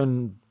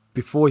negotiation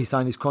before he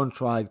signed his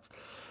contract,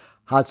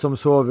 had some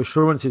sort of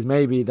assurances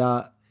maybe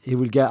that he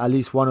will get at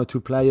least 1 or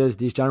 2 players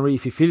this January,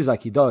 if he feels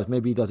like he does.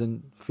 Maybe he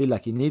doesn't feel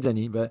like he needs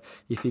any, but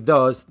if he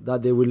does,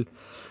 that they will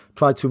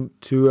try to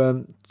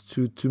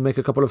make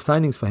a couple of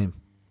signings for him.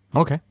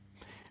 Okay.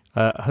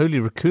 Holy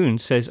Raccoon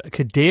says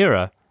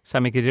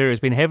Sami Khedira has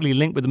been heavily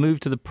linked with the move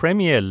to the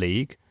Premier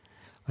League.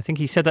 I think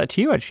he said that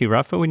to you, actually,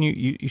 Rafa, when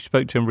you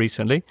spoke to him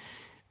recently.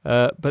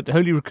 But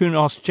Holy Raccoon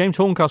asked, James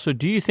Horncastle,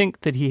 do you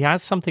think that he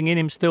has something in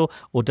him still,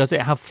 or does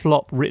it have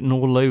flop written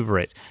all over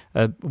it?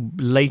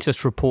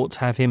 Latest reports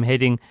have him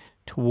heading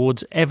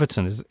towards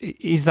Everton.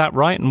 Is that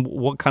right? And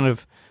what kind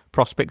of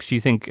prospects do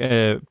you think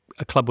a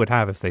club would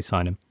have if they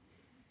sign him?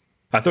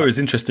 I thought it was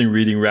interesting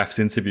reading Raf's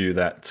interview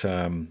that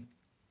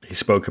He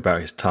spoke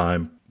about his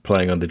time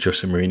playing under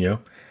Jose Mourinho,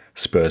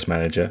 Spurs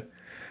manager.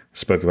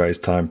 Spoke about his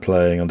time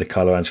playing under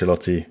Carlo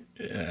Ancelotti,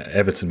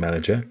 Everton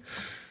manager.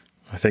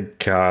 I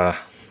think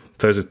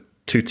those are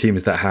two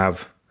teams that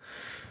have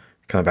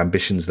kind of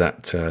ambitions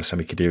that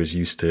Sami Khedira is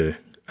used to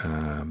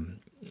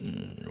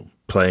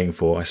playing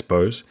for, I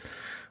suppose.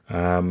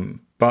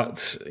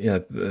 But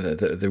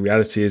the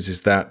reality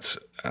is that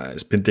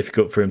it's been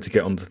difficult for him to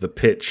get onto the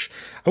pitch.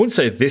 I wouldn't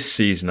say this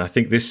season. I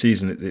think this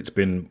season it's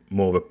been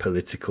more of a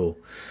political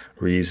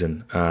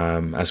reason,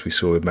 as we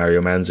saw with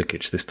Mario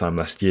Mandzukic this time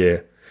last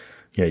year.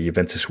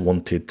 Juventus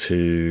wanted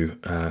to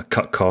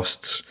cut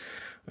costs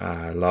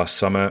last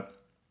summer,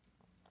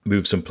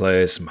 move some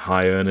players, some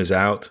high earners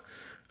out.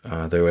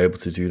 They were able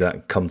to do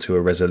that, come to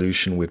a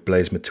resolution with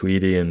Blaise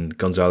Matuidi and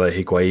Gonzalo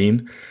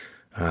Higuain.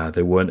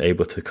 They weren't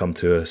able to come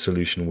to a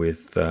solution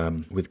with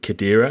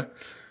Khedira.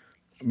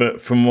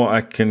 But from what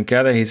I can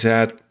gather, he's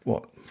had,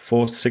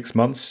 4 to 6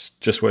 months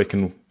just where he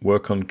can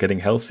work on getting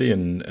healthy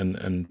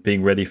and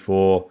being ready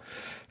for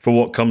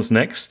what comes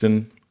next.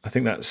 And I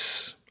think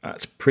that's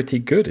pretty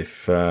good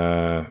if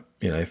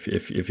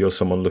you're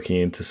someone looking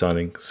into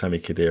signing Sami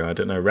Khedira. I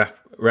don't know.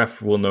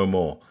 Raf will know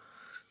more.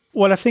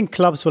 Well, I think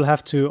clubs will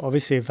have to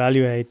obviously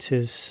evaluate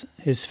his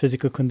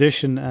physical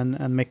condition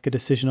and make a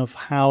decision of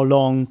how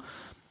long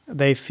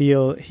they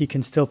feel he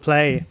can still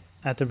play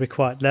at the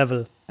required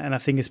level. And I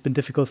think it's been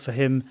difficult for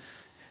him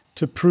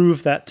to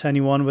prove that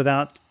 21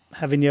 without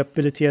having the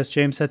ability, as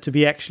James said, to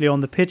be actually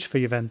on the pitch for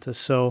Juventus.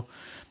 So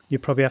you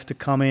probably have to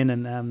come in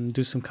and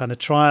do some kind of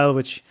trial,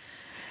 which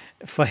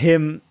for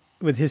him,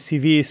 with his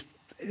CV,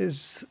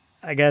 is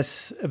I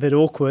guess, a bit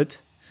awkward.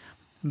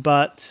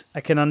 But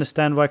I can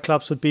understand why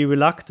clubs would be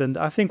reluctant.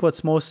 I think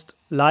what's most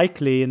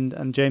likely,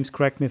 and James,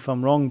 correct me if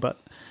I'm wrong, but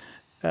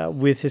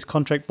with his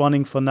contract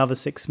running for another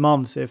 6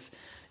 months, if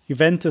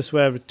Juventus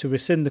were to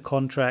rescind the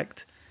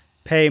contract,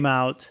 pay him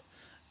out,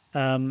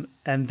 and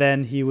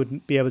then he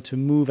would be able to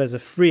move as a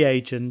free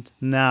agent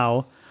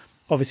now,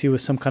 obviously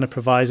with some kind of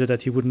proviso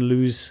that he wouldn't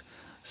lose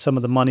some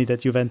of the money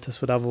that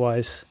Juventus would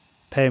otherwise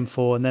pay him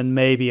for, and then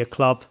maybe a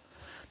club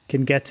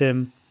can get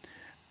him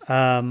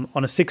on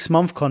a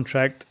 6-month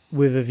contract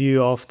with a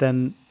view of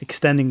then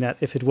extending that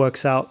if it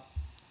works out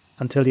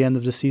until the end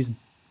of the season.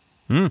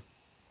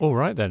 All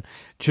right then.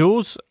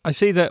 Jules, I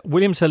see that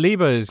William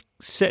Saliba is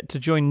set to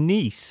join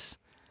Nice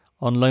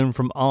on loan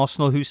from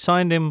Arsenal, who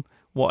signed him,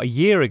 a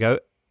year ago.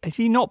 Has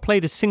he not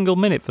played a single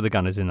minute for the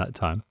Gunners in that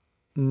time?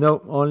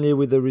 No, only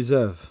with the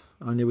reserve.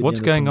 What's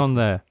going on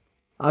there?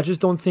 I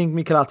just don't think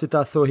Mikel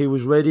Arteta thought he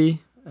was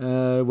ready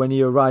when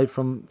he arrived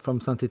from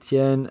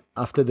Saint-Etienne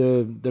after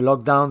the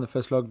lockdown, the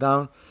first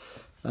lockdown,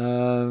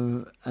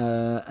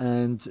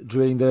 and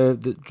during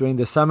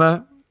the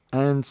summer.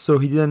 And so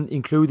he didn't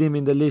include him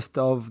in the list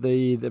of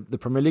the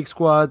Premier League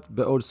squad,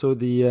 but also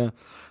the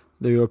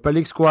Europa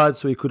League squad.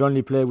 So he could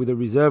only play with the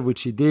reserve,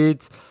 which he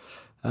did.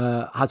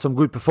 Had some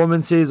good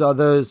performances,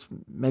 others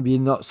maybe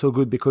not so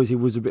good because he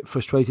was a bit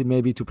frustrated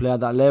maybe to play at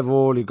that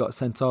level. He got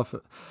sent off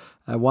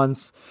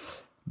once,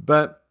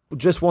 but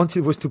just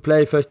wanted was to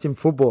play first team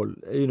football,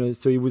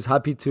 so he was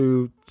happy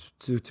to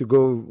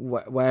go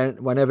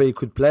whenever he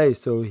could play.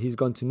 So he's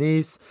gone to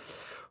Nice,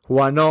 who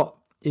are not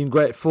in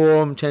great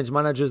form, changed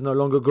managers not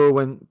long ago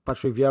when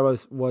Patrick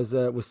Vieira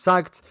was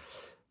sacked,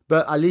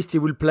 but at least he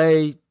will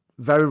play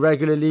very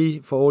regularly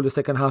for all the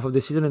second half of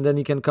the season, and then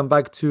he can come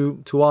back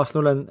to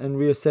Arsenal and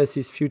reassess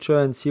his future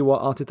and see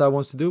what Arteta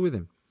wants to do with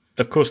him.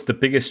 Of course, the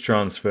biggest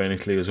transfer in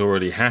Italy has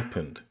already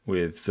happened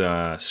with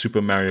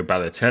Super Mario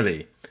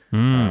Balotelli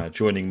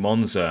joining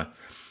Monza.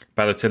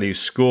 Balotelli, who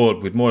scored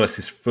with more or less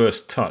his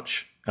first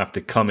touch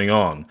after coming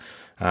on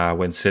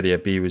when Serie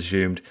B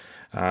resumed.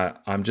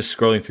 I'm just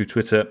scrolling through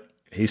Twitter.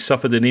 He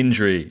suffered an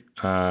injury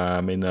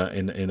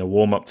in a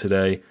warm-up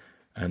today,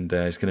 and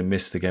he's going to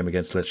miss the game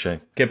against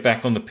Lecce. Get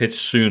back on the pitch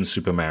soon,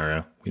 Super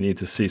Mario. We need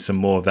to see some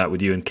more of that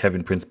with you and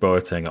Kevin Prince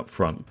Boateng up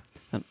front.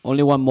 And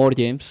only one more,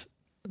 James.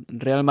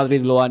 Real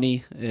Madrid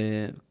Loani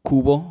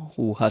Kubo,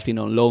 who has been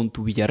on loan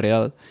to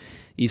Villarreal,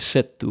 is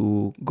set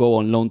to go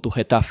on loan to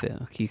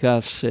Getafe.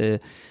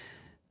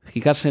 He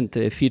hasn't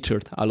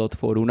featured a lot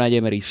for Unai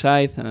Emery's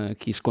side.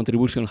 His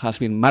contribution has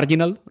been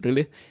marginal,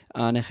 really,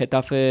 and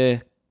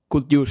Getafe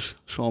could use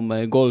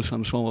some goals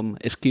and some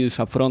skills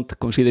up front,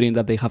 considering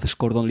that they have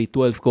scored only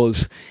 12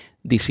 goals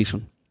this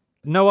season.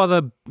 No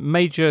other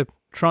major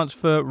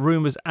transfer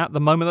rumours at the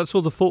moment. That's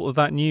all the fault of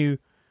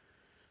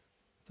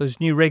those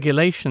new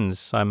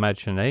regulations, I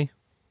imagine, eh?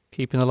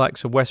 Keeping the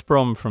likes of West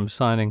Brom from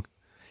signing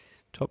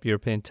top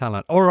European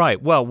talent. All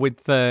right, well, with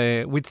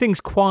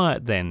things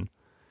quiet then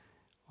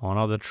on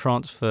other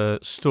transfer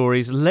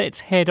stories,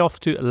 let's head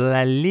off to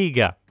La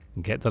Liga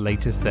and get the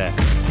latest there.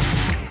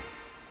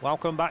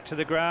 Welcome back to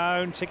the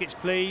ground. Tickets,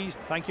 please.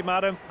 Thank you,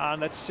 madam.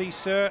 And let's see,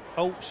 sir.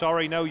 Oh,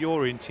 sorry, no,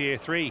 you're in Tier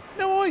 3.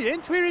 No, I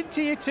ain't. We're in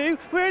Tier 2.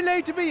 We're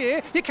allowed to be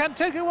here. You can't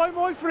take away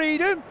my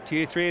freedom.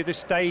 Tier 3 of the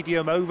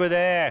stadium over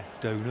there.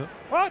 Donut.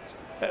 What?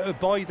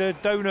 By the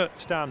donut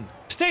stand.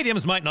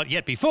 Stadiums might not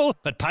yet be full,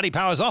 but Paddy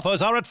Power's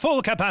offers are at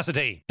full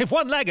capacity. If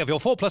one leg of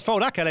your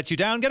 4+4 Raka lets you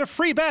down, get a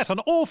free bet on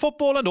all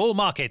football and all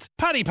markets.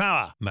 Paddy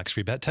Power. Max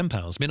free bet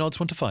 £10. Min odds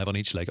 1 to 5 on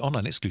each leg.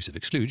 Online exclusive.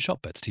 Exclude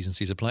shop bets. T's and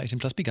C's apply. 18+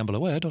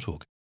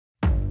 BeGambleAware.org.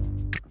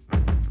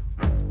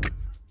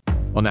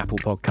 On Apple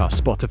Podcasts,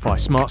 Spotify,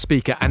 Smart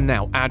Speaker, and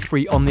now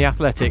ad-free on The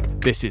Athletic,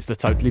 this is the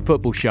Totally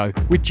Football Show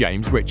with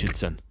James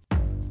Richardson.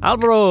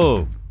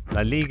 Alvaro,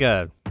 La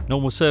Liga,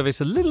 normal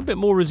service, a little bit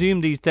more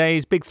resumed these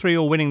days. Big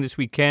 3-all winning this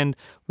weekend.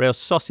 Real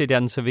Sociedad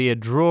and Sevilla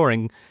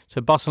drawing. So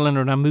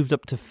Barcelona are now moved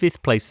up to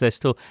 5th place. They're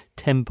still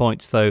 10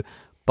 points, though,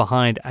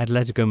 behind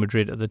Atletico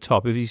Madrid at the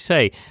top. If you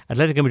say,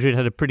 Atletico Madrid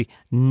had a pretty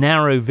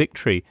narrow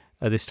victory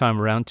this time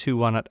around,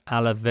 2-1 at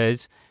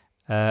Alaves.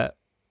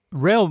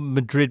 Real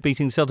Madrid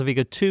beating Celta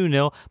Vigo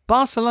 2-0.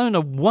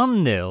 Barcelona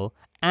 1-0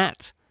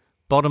 at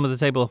bottom of the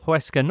table of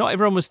Huesca. Not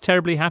everyone was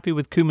terribly happy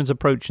with Koeman's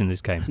approach in this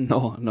game.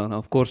 No,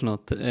 of course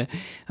not.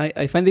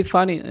 I find it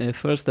funny,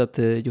 first, that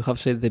you have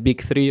said the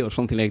big three or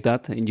something like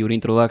that in your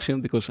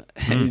introduction, because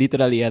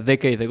literally a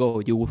decade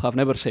ago you would have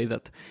never said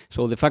that.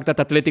 So the fact that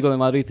Atletico de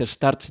Madrid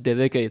starts the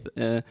decade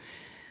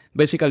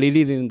basically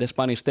leading the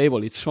Spanish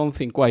table, it's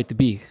something quite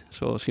big.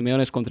 So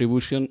Simeone's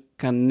contribution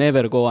can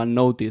never go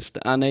unnoticed.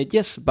 And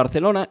yes,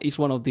 Barcelona is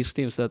one of these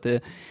teams that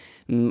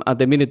at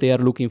the minute they are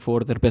looking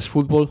for their best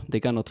football. They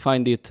cannot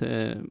find it.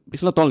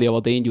 It's not only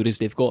about the injuries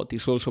they've got,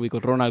 it's also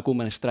because Ronald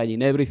Koeman is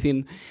trying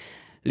everything.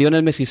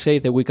 Lionel Messi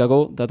said a week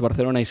ago that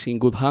Barcelona is in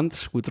good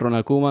hands with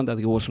Ronald Koeman, that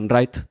he wasn't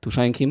right to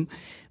sign him.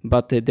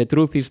 But the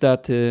truth is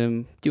that,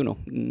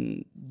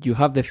 you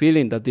have the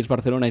feeling that this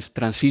Barcelona is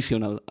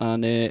transitional,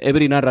 and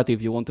every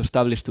narrative you want to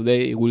establish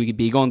today will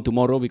be gone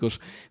tomorrow because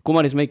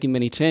Koeman is making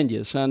many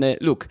changes. And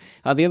look,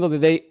 at the end of the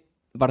day,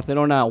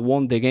 Barcelona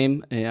won the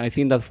game. I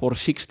think that for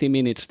 60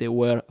 minutes they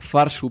were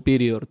far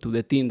superior to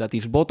the team that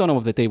is bottom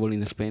of the table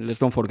in Spain. Let's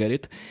don't forget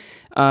it.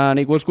 And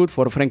it was good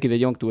for Frenkie de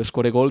Jong to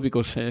score a goal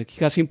because he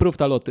has improved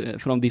a lot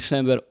from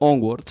December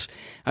onwards.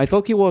 I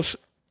thought he was,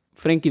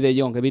 Frenkie de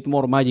Jong, a bit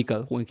more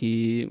magical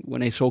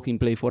when I saw him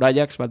play for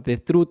Ajax, but the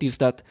truth is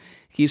that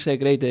he's a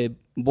great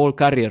ball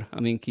carrier.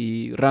 I mean,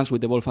 he runs with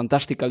the ball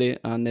fantastically,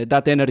 and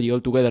that energy all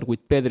together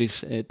with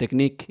Pedri's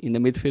technique in the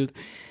midfield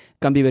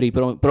can be very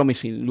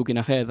promising looking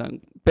ahead.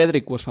 And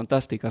Pedri was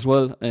fantastic as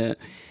well.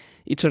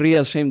 It's a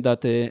real shame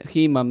that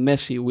him and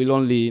Messi will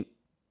only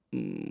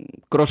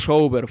cross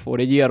over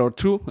for a year or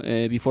two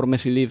before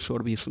Messi leaves or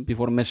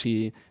before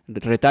Messi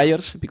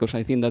retires, because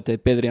I think that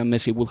Pedri and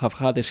Messi would have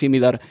had a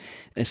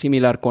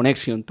similar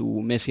connection to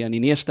Messi and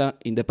Iniesta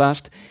in the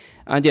past.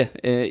 And yeah,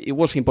 it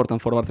was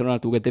important for Barcelona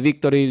to get the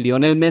victory.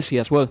 Lionel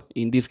Messi as well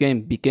in this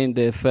game became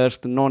the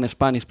first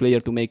non-Spanish player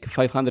to make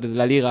 500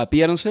 La Liga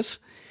appearances.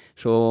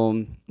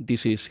 So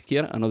this is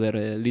here another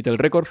little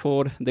record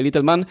for the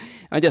little man,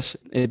 and just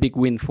a big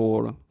win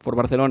for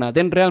Barcelona.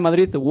 Then Real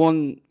Madrid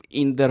won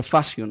in their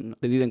fashion.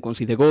 They didn't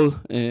concede a goal.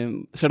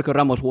 Sergio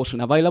Ramos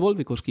wasn't available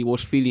because he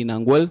was feeling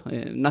unwell,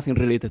 nothing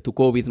related to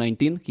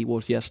COVID-19. He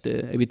was just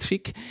a bit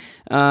sick.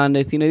 And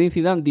Zinedine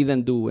Zidane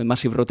didn't do a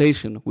massive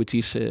rotation, which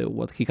is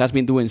what he has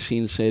been doing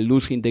since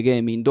losing the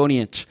game in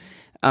Donetsk.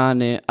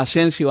 And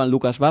Asensio and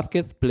Lucas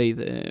Vázquez played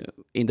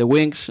in the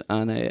wings,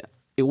 and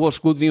it was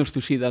good news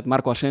to see that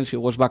Marco Asensio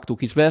was back to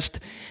his best,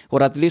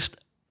 or at least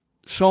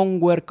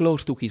somewhere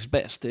close to his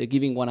best,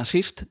 giving one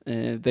assist,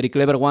 very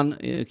clever one.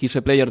 He's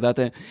a player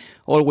that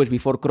always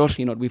before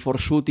crossing or before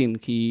shooting,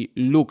 he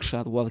looks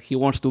at what he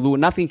wants to do.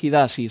 Nothing he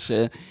does is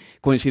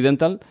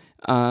coincidental.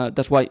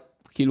 That's why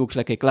he looks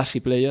like a classy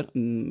player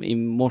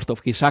in most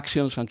of his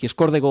actions, and he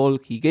scored the goal,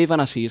 he gave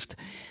an assist,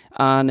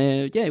 and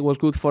it was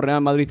good for Real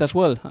Madrid as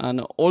well.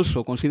 And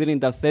also, considering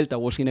that Celta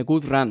was in a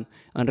good run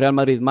and Real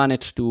Madrid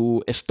managed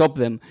to stop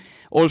them,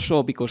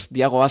 also because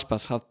Thiago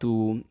Aspas had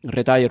to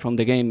retire from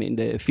the game in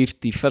the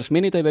 51st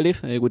minute, I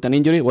believe, with an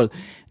injury. Well,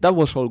 that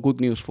was all good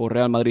news for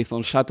Real Madrid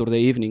on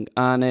Saturday evening.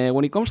 And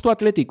when it comes to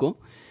Atletico,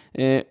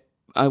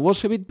 I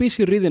was a bit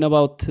busy reading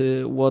about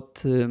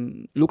what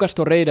Lucas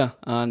Torreira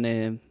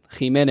and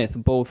Jimenez,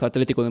 both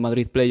Atletico de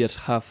Madrid players,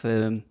 have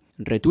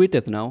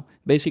retweeted now.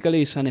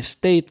 Basically, it's a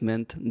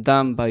statement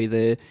done by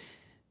the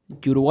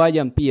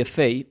Uruguayan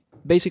PFA.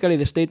 Basically,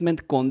 the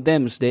statement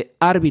condemns the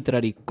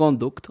arbitrary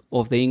conduct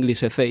of the English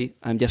FA.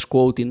 I'm just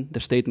quoting the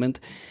statement.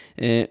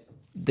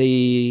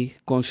 They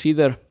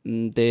consider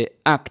the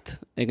act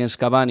against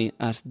Cavani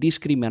as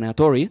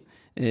discriminatory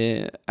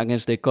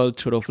against the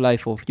culture of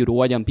life of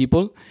Uruguayan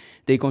people.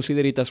 They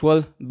consider it as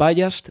well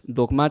biased,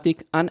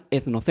 dogmatic, and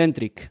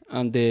ethnocentric.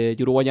 And the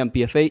Uruguayan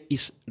PFA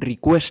is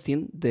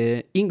requesting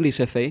the English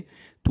FA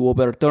to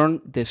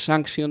overturn the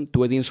sanction to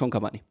Edinson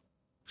Cavani.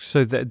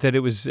 So that it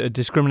was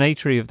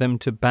discriminatory of them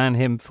to ban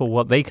him for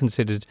what they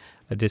considered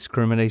a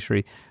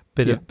discriminatory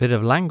bit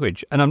of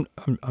language. And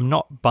I'm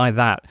not by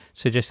that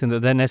suggesting that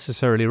they're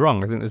necessarily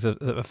wrong. I think there's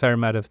a fair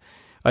amount of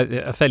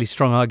a fairly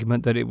strong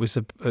argument that it was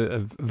a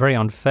very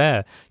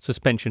unfair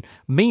suspension.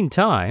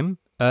 Meantime,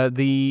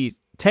 the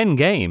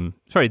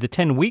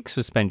 10-week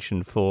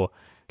suspension for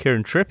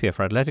Kieran Trippier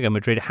for Atletico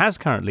Madrid has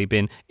currently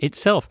been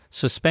itself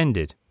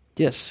suspended.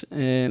 Yes,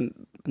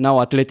 Now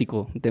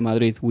Atletico de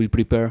Madrid will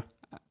prepare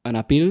an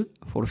appeal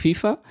for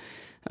FIFA,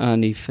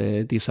 and if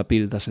this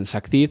appeal doesn't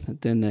succeed,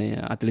 then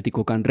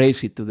Atletico can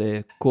raise it to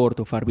the Court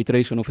of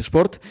Arbitration of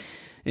Sport.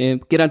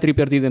 Kieran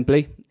Trippier didn't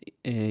play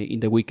in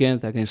the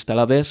weekend against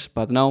Alaves,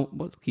 but now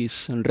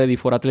he's ready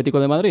for Atletico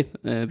de Madrid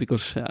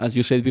because, as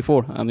you said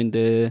before, I mean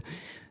the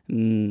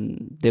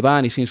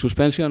ban is in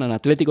suspension, and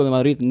Atletico de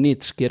Madrid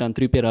needs Kieran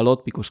Trippier a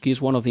lot because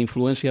he's one of the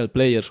influential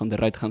players on the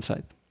right-hand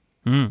side.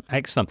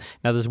 Excellent.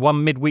 Now there's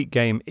one midweek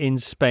game in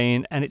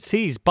Spain, and it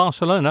sees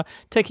Barcelona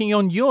taking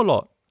on your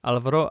lot,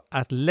 Alvaro,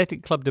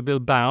 Athletic Club de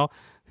Bilbao,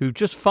 who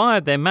just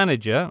fired their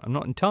manager. I'm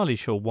not entirely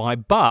sure why,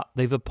 but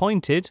they've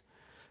appointed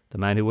the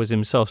man who was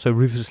himself so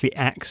ruthlessly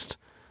axed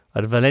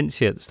at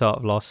Valencia at the start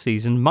of last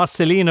season,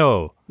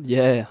 Marcelino.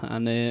 Yeah,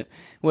 and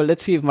well,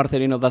 let's see if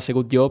Marcelino does a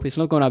good job. It's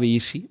not going to be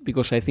easy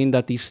because I think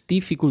that it's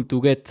difficult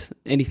to get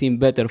anything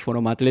better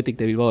from Athletic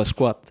de Bilbao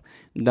squad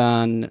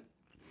than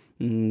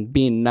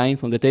being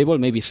 9th on the table,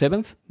 maybe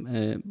 7th.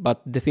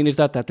 But the thing is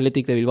that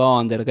Athletic de Bilbao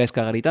under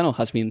Gaizka Garitano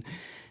has been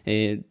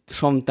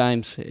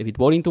sometimes a bit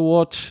boring to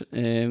watch.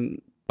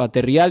 But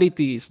the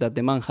reality is that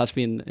the man has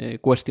been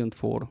questioned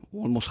for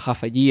almost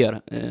half a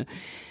year.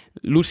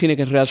 Losing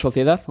against Real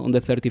Sociedad on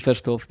the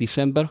 31st of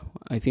December,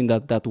 I think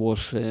that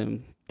was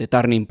the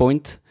turning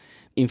point.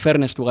 In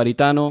fairness to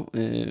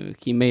Garitano,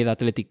 he made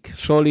Athletic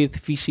solid,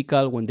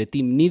 physical, when the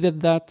team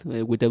needed that.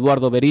 With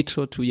Eduardo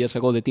Berizzo 2 years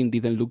ago, the team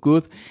didn't look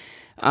good.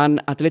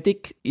 And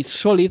Athletic is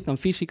solid and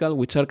physical,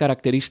 which are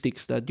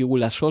characteristics that you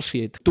will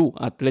associate to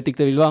Athletic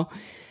de Bilbao.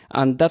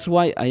 And that's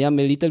why I am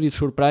a little bit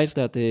surprised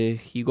that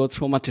he got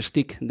so much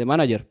stick, the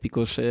manager,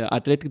 because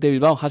Athletic de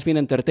Bilbao has been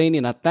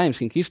entertaining at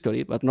times in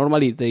history, but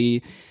normally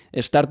they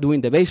start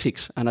doing the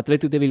basics, and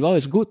Athletic de Bilbao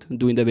is good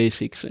doing the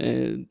basics.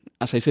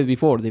 As I said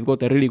before, they've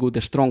got a really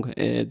good, strong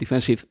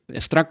defensive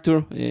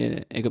structure,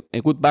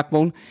 a good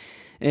backbone,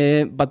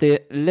 but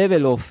the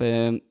level of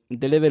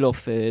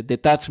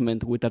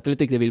detachment with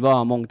Athletic de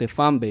Bilbao among the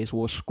fan base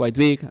was quite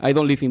big. I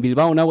don't live in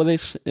Bilbao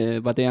nowadays,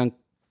 but I am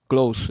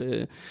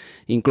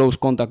in close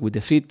contact with the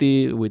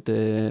city, with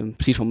the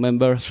season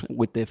members,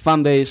 with the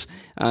fan base,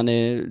 and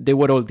they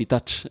were all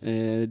detached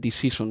this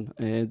season.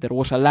 There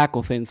was a lack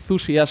of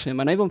enthusiasm,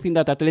 and I don't think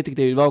that Athletic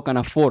de Bilbao can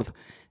afford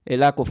a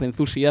lack of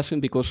enthusiasm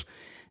because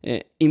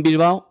in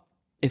Bilbao,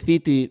 a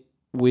city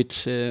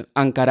which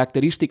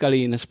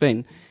uncharacteristically in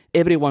Spain,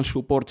 everyone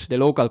supports the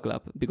local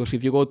club, because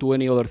if you go to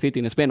any other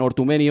city in Spain or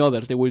to many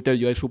others, they will tell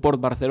you I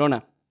support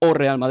Barcelona or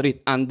Real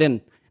Madrid and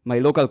then my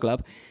local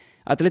club.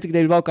 Athletic de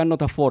Bilbao cannot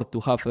afford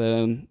to have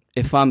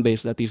a fan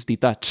base that is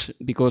detached,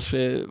 because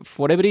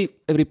for every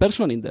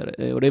person in there,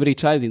 or every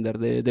child in there,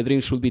 the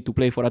dream should be to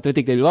play for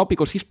Athletic de Bilbao,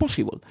 because it's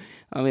possible.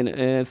 I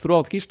mean,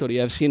 throughout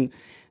history, I've seen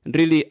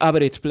really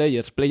average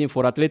players playing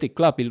for Athletic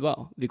Club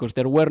Bilbao, because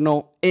there were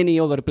no any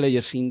other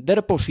players in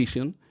their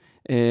position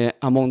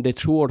among the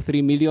 2 or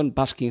 3 million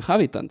Basque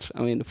inhabitants.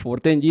 I mean, for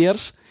 10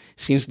 years,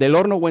 since Del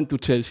Horno went to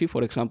Chelsea,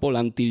 for example,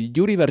 until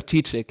Yuri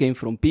Berchiche came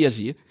from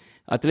PSG,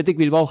 Athletic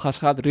Bilbao has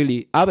had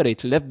really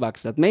average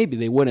left-backs that maybe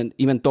they weren't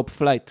even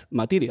top-flight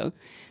material,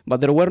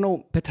 but there were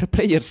no better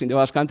players in the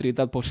Basque Country at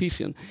that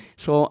position.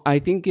 So I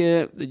think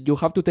you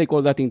have to take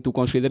all that into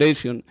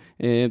consideration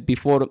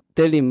before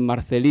telling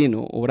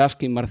Marcelino or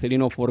asking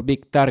Marcelino for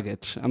big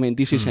targets. I mean,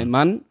 this is a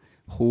man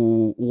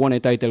who won a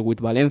title with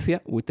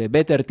Valencia, with a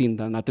better team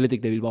than Athletic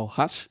de Bilbao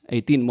has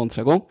 18 months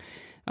ago,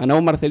 and now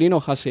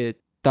Marcelino has a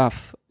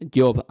tough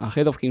job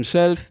ahead of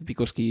himself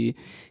because he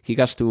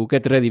has to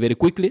get ready very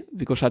quickly,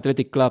 because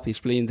Athletic Club is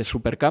playing the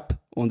Super Cup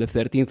on the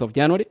 13th of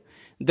January.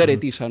 There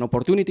it is an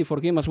opportunity for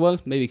him as well.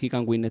 Maybe he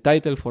can win a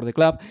title for the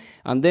club.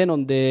 And then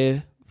on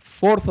the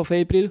 4th of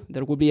April,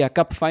 there will be a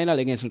cup final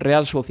against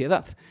Real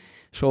Sociedad.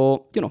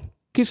 So,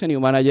 he's a new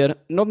manager,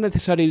 not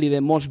necessarily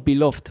the most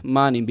beloved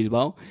man in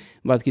Bilbao,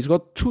 but he's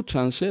got 2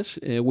 chances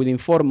within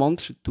 4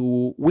 months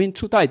to win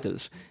 2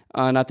 titles.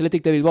 And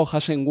Athletic de Bilbao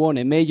hasn't won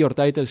a major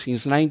title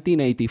since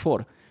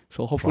 1984.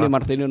 So hopefully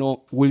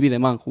Marcelino will be the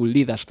man who will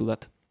lead us to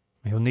that.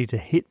 He'll need to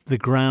hit the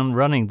ground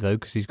running, though,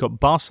 because he's got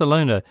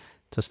Barcelona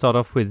to start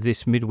off with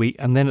this midweek,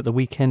 and then at the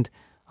weekend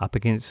up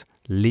against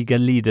Liga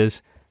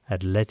leaders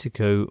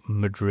Atletico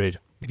Madrid.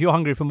 If you're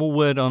hungry for more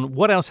word on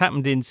what else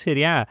happened in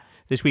Serie A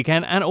this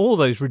weekend and all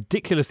those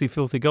ridiculously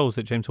filthy goals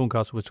that James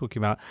Horncastle was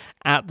talking about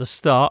at the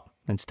start,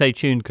 then stay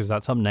tuned because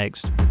that's up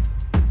next.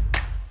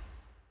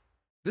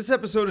 This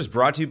episode is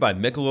brought to you by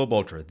Michelob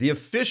Ultra, the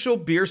official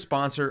beer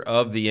sponsor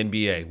of the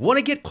NBA. Want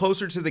to get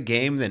closer to the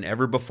game than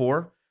ever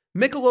before?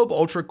 Michelob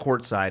Ultra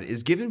Courtside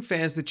is giving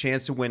fans the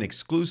chance to win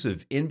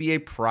exclusive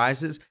NBA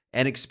prizes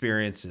and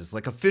experiences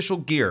like official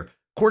gear,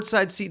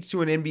 courtside seats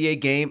to an NBA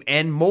game,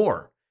 and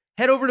more.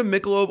 Head over to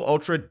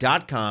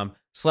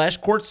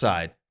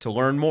MichelobUltra.com/courtside to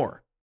learn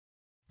more.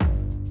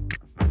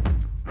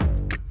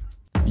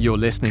 You're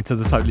listening to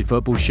the Totally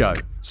Football Show,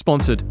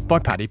 sponsored by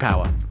Paddy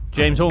Power.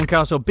 James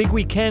Horncastle, big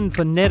weekend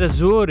for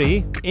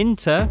Nerazzurri.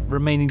 Inter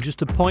remaining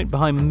just a point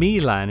behind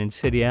Milan in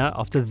Serie A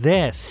after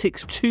their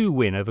 6-2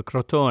 win over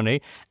Crotone.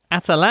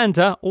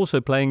 Atalanta also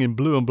playing in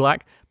blue and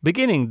black,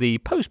 beginning the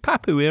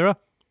post-Papu era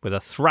with a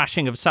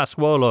thrashing of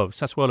Sassuolo.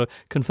 Sassuolo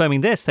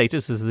confirming their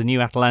status as the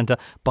new Atalanta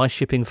by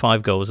shipping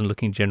 5 goals and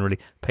looking generally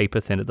paper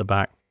thin at the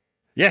back.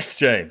 Yes,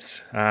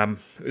 James. It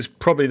was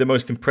probably the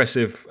most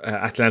impressive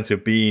Atalanta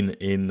have been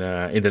in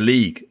the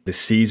league this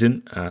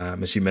season.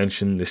 As you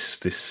mentioned,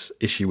 this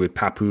issue with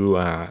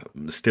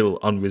Papu still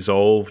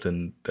unresolved,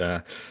 and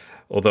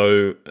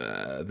although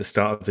the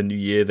start of the new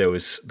year there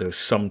was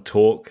some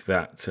talk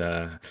that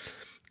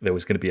there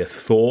was going to be a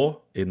thaw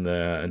in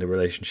the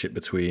relationship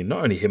between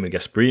not only him and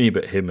Gasperini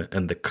but him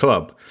and the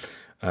club.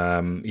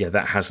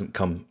 That hasn't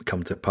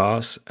come to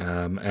pass,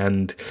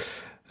 and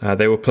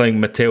they were playing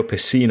Matteo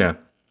Pessina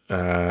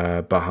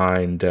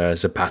behind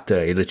Zapata,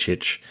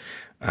 Ilicic,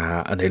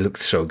 and they looked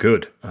so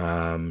good,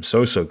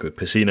 so good.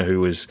 Pessina,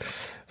 who was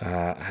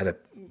had a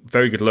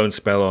very good loan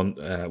spell on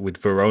with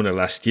Verona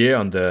last year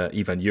under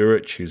Ivan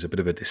Juric, who's a bit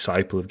of a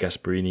disciple of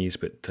Gasperini's,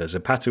 but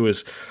Zapata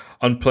was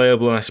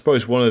unplayable. And I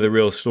suppose one of the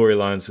real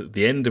storylines at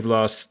the end of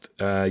last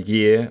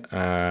year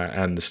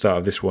and the start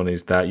of this one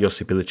is that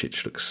Josip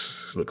Ilicic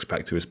looks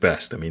back to his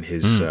best. I mean,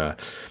 his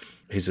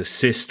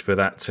assist for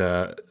that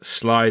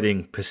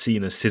sliding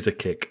Pessina scissor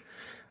kick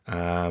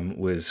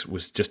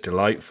was just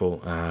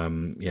delightful.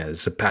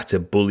 Zapata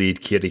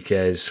bullied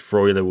Chiriquez,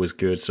 Freuler was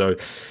good. So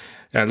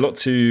a lot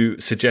to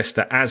suggest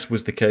that, as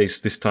was the case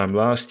this time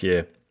last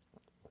year,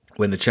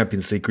 when the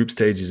Champions League group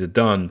stages are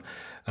done,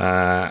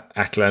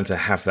 Atalanta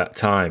have that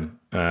time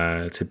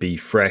to be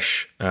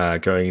fresh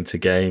going into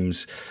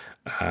games.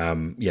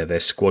 Their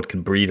squad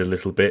can breathe a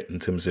little bit in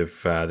terms of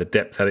the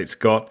depth that it's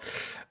got.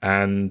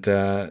 And,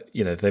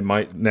 they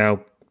might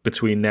now,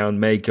 between now and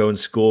May, go and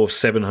score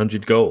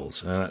 700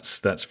 goals.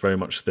 That's very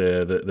much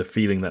the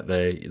feeling that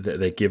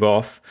they give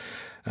off.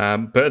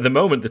 But at the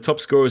moment, the top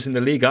scorers in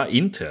the league are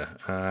Inter,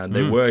 and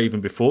they were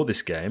even before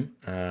this game,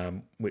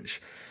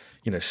 which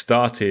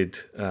started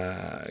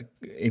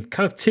in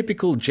kind of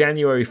typical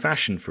January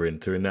fashion for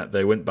Inter, in that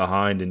they went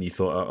behind and you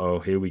thought, oh,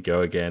 here we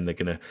go again. They're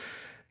going to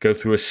go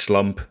through a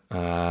slump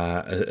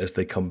as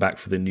they come back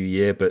for the new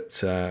year.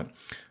 But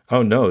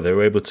oh no, they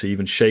were able to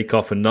even shake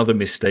off another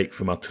mistake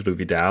from Arturo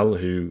Vidal,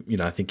 who,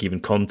 I think even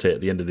Conte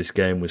at the end of this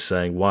game was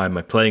saying, why am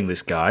I playing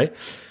this guy?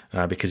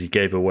 Because he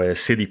gave away a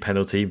silly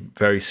penalty,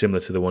 very similar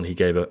to the one he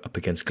gave up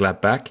against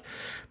Gladbach.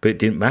 But it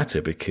didn't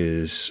matter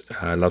because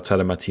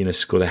Lautaro Martinez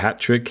scored a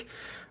hat-trick.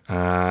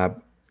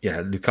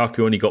 Lukaku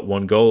only got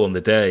 1 goal on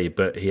the day,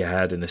 but he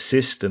had an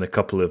assist and a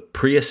couple of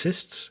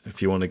pre-assists,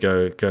 if you want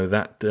to go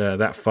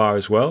that far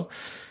as well.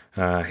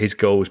 His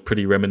goal was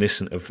pretty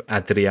reminiscent of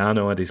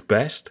Adriano at his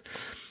best.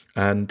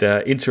 And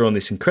Inter on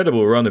this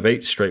incredible run of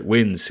 8 straight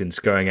wins since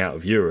going out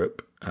of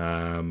Europe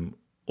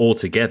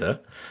altogether.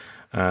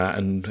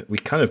 And we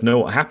kind of know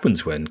what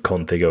happens when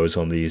Conte goes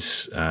on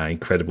these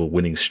incredible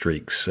winning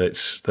streaks.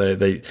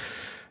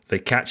 They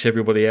catch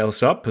everybody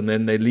else up and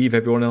then they leave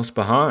everyone else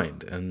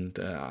behind. And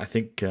I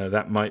think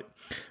that might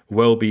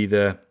well be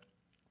the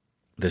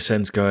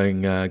sense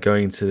going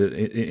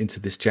into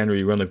this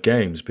January run of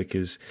games,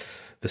 because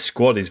the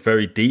squad is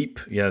very deep.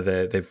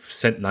 They've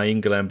sent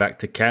Nainggolan back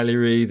to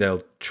Cagliari.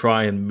 They'll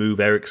try and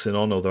move Eriksen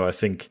on, although I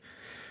think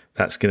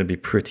that's going to be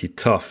pretty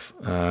tough,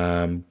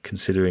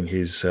 considering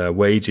his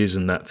wages,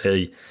 and that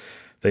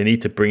they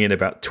need to bring in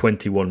about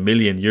 21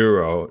 million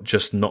euro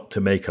just not to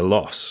make a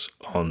loss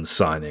on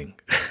signing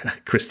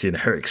Christian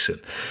Eriksen,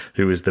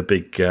 who was the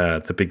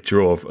big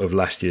draw of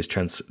last year's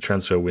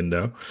transfer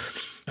window.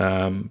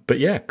 But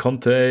yeah,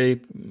 Conte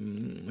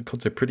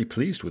pretty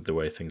pleased with the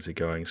way things are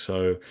going.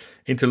 So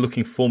Inter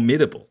looking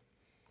formidable.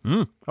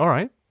 All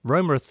right.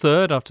 Roma are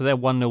third after their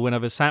 1-0 win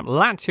over Samp.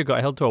 Lazio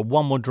got held to a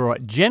 1-1 draw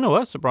at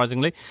Genoa,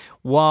 surprisingly,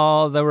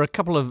 while there were a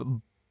couple of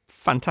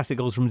fantastic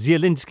goals from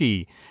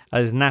Zielinski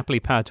as Napoli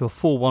powered to a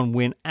 4-1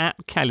 win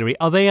at Cagliari.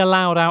 Are they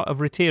allowed out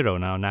of Retiro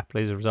now,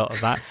 Napoli, as a result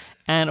of that?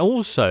 And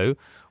also,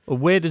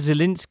 where does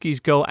Zielinski's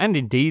goal, and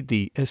indeed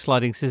the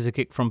sliding scissor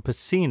kick from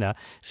Pessina,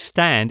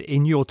 stand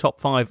in your top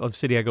 5 of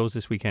Serie A goals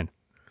this weekend?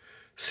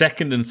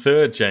 Second and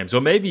third, James,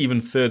 or maybe even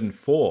third and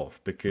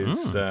fourth,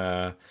 because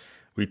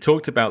we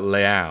talked about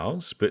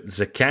Leao's, but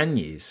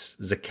Zaccagni's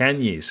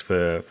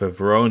for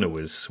Verona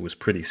was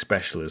pretty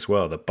special as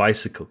well. The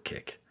bicycle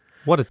kick.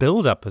 What a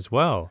build-up as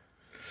well.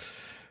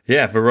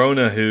 Yeah,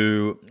 Verona,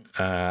 who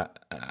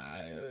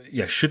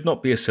should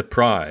not be a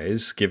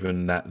surprise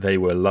given that they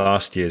were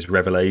last year's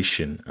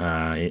revelation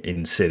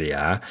in Serie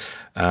A,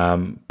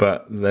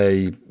 but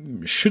they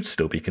should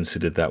still be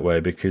considered that way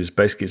because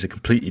basically it's a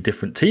completely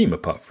different team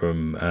apart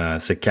from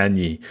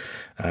Zaccagni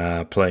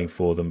playing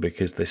for them,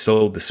 because they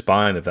sold the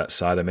spine of that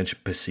side. I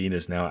mentioned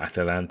Pessina's now at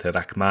Atalanta,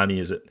 Rachmani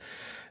is at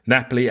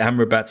Napoli,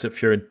 Amrabat's at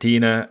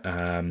Fiorentina.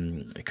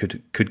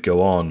 Could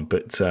go on,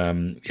 but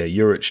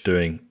Juric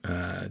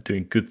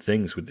doing good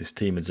things with this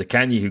team. And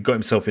Zaccagni, who got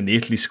himself in the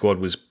Italy squad,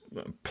 was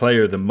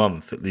player of the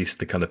month, at least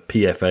the kind of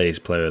PFA's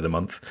player of the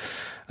month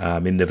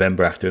in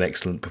November after an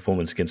excellent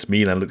performance against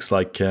Milan. Looks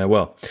like,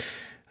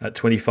 at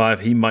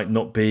 25, he might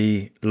not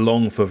be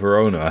long for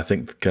Verona. I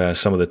think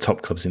some of the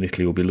top clubs in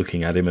Italy will be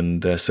looking at him,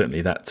 and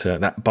certainly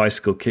that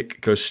bicycle kick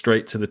goes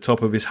straight to the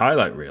top of his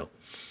highlight reel.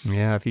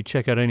 Yeah, if you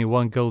check out only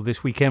one goal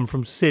this weekend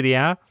from Serie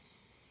A,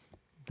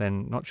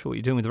 then not sure what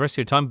you're doing with the rest of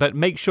your time, but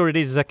make sure it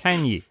is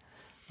Zaccagni.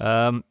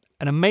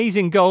 An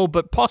amazing goal,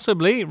 but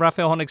possibly,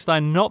 Raphael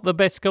Honigstein, not the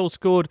best goal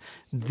scored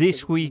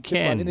this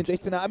weekend. In den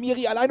 16er,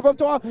 Amiri alleine vom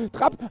Tor.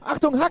 Trapp,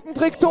 Achtung,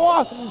 Hackentrick,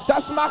 Tor.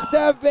 Das macht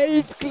der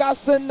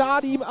Weltklasse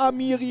Nadim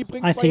Amiri.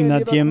 I think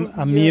Nadim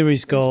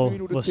Amiri's goal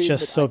was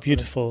just so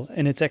beautiful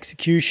in its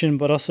execution,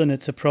 but also in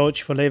its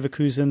approach for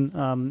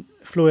Leverkusen.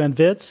 Florian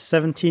Wirtz,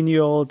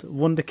 17-year-old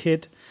wonder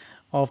kid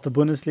of the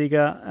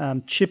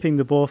Bundesliga, chipping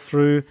the ball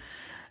through.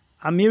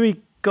 Amiri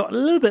got a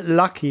little bit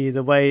lucky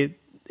the way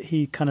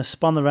he kind of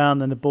spun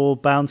around and the ball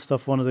bounced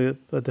off one of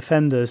the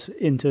defenders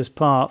into his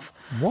path.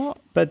 What?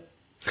 But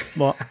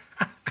what?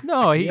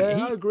 No, I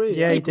agree.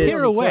 Yeah, he did.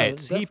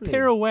 Pirouettes. He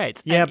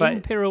pirouettes. Yeah, but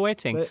in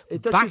pirouetting,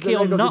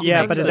 Bacchio nutmegs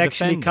yeah, but it the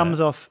actually defender. comes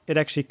off. It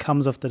actually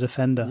comes off the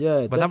defender.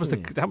 Yeah, but that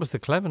was the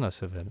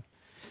cleverness of it.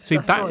 So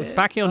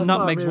Bacchio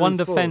nutmegs one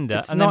defender,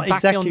 It's and not then Bacchio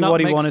exactly what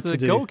he nutmegs wanted the to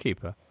do.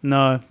 goalkeeper.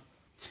 No,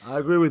 I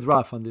agree with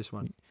Raf on this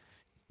one.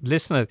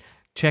 Listener,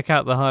 check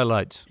out the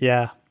highlights.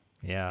 Yeah.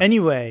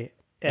 Anyway.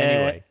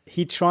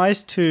 He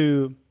tries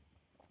to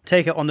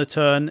take it on the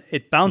turn.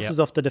 It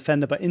bounces off the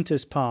defender, but into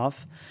his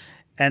path.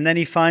 And then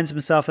he finds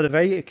himself at a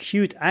very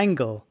acute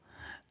angle,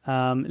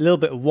 a little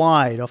bit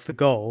wide off the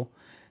goal.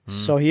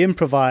 So he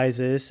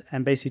improvises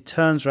and basically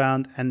turns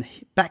around and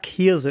back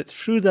heels it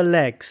through the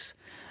legs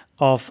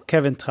of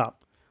Kevin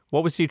Trapp.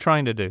 What was he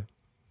trying to do?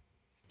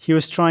 He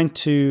was trying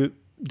to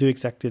do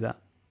exactly that.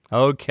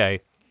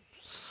 Okay.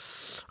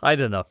 I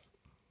don't know.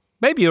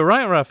 Maybe you're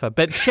right, Rafa,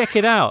 but check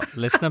it out,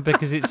 listener,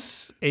 because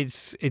it's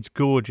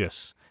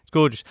gorgeous. It's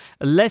gorgeous.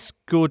 Less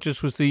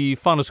gorgeous was the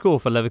final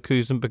score for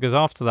Leverkusen, because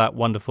after that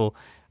wonderful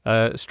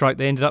strike,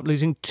 they ended up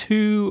losing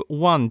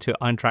 2-1 to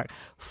Eintracht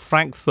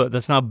Frankfurt.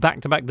 That's now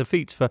back-to-back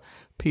defeats for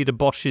Peter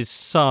Bosch's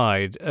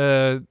side.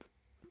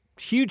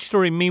 Huge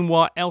story,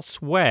 meanwhile,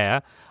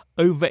 elsewhere,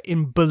 over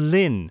in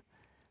Berlin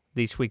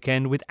this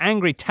weekend, with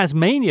angry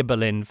Tasmania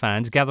Berlin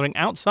fans gathering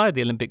outside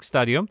the Olympic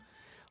Stadium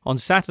on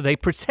Saturday,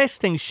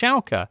 protesting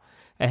Schalke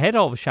ahead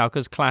of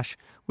Schalke's clash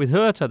with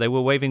Hertha. They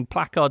were waving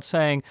placards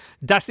saying,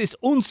 "Das ist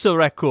unser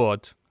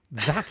Rekord."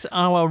 That's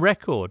our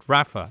record.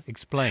 Rafa,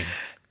 explain.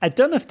 I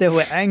don't know if they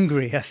were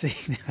angry. I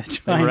think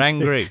they were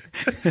angry.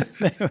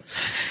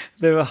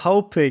 They were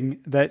hoping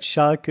that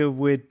Schalke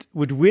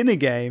would win a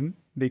game,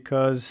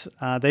 because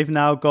they've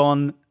now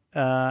gone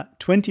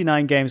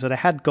 29 games, or they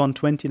had gone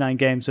 29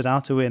 games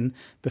without a win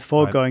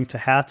before going to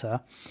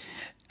Hertha.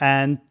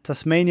 And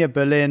Tasmania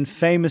Berlin,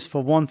 famous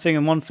for one thing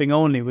and one thing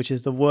only, which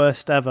is the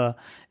worst ever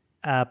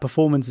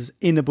performances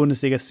in a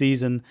Bundesliga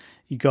season,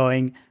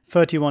 going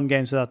 31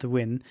 games without a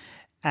win.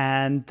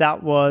 And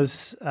that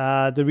was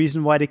the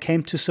reason why they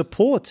came to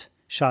support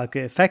Schalke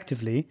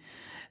effectively.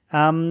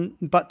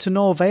 But to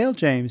no avail,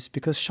 James,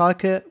 because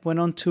Schalke went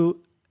on to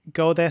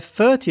go their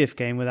 30th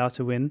game without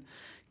a win,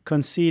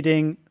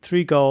 conceding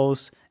 3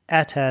 goals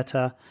at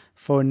Hertha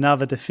for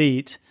another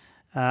defeat.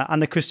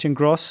 Under Christian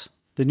Gross,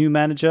 the new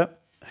manager,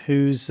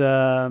 whose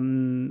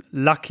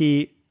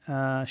lucky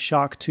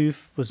shark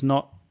tooth was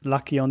not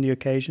lucky on the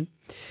occasion.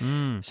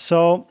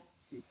 So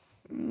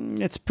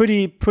it's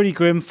pretty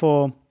grim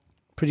for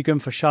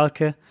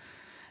Schalke,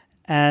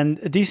 and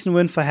a decent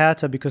win for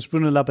Hertha, because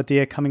Bruno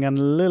Labbadia coming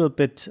under a little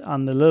bit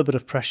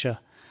of pressure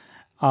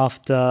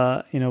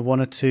after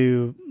one or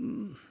two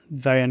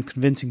very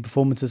unconvincing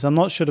performances. I'm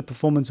not sure the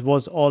performance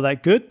was all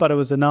that good, but it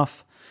was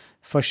enough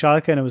for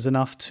Schalke, and it was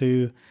enough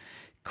to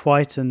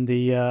quieten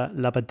the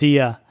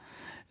Labbadia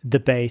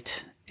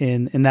debate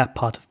in that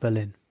part of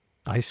Berlin.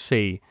 I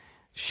see.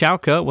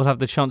 Schalke will have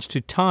the chance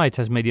to tie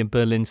Tasmania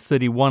Berlin's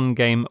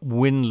 31-game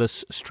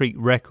winless streak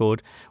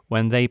record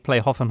when they play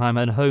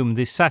Hoffenheim at home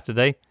this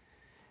Saturday.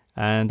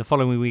 And the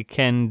following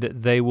weekend,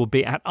 they will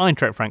be at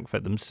Eintracht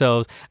Frankfurt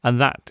themselves. And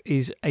that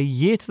is a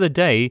year to the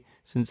day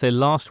since they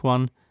last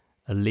won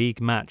a league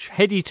match.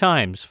 Heady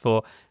times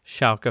for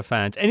Schalke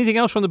fans. Anything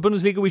else from the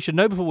Bundesliga we should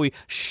know before we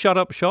shut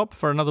up shop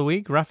for another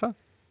week, Rafa?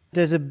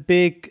 There's a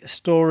big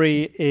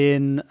story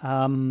in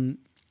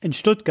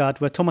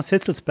Stuttgart where Thomas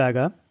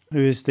Hitzelsberger, who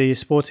is the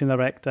sporting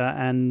director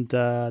and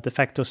de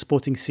facto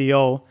sporting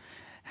CEO,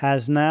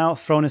 has now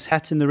thrown his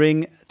hat in the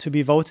ring to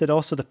be voted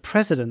also the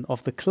president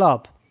of the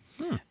club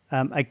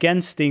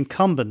against the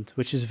incumbent,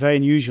 which is very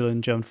unusual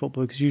in German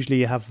football, because usually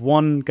you have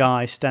one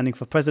guy standing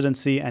for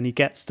presidency and he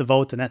gets the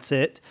vote and that's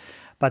it.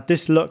 But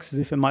this looks as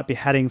if it might be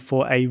heading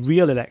for a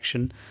real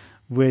election,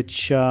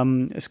 which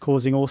is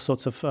causing all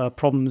sorts of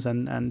problems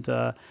and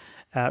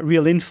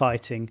real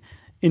infighting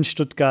in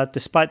Stuttgart,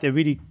 despite their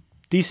really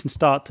decent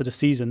start to the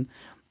season.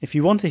 If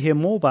you want to hear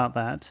more about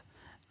that,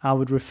 I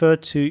would refer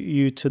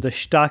you to the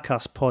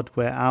Starcast pod,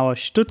 where our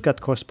Stuttgart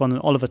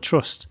correspondent, Oliver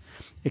Trust,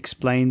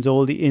 explains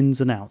all the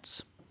ins and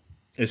outs.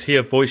 Is he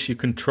a voice you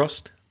can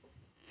trust?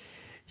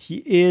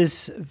 He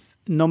is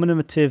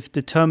nominative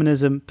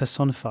determinism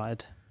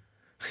personified.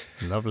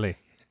 Lovely.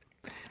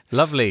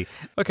 Lovely.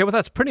 Okay, well,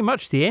 that's pretty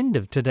much the end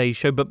of today's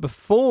show. But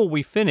before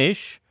we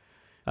finish,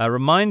 a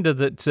reminder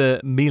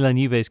that Milan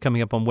Juve is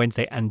coming up on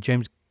Wednesday, and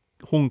James,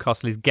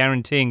 Horncastle is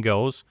guaranteeing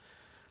goals,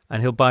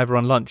 and he'll buy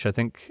everyone lunch, I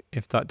think,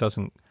 if that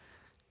doesn't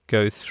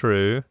go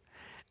through.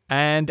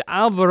 And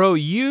Alvaro,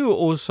 you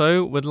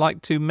also would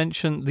like to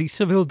mention the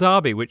Seville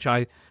derby, which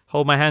I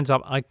hold my hands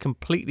up, I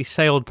completely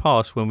sailed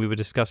past when we were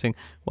discussing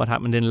what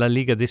happened in La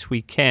Liga this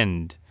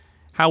weekend.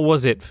 How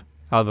was it,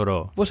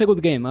 Alvaro? It was a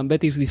good game, and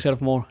Betis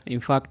deserved more. In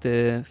fact,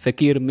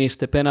 Fekir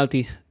missed a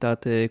penalty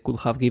that could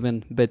have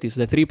given Betis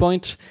the 3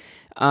 points.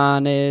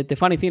 And the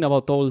funny thing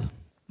about all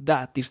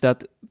that is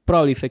that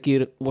probably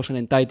Fekir wasn't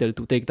entitled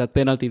to take that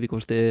penalty,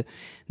 because the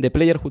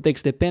player who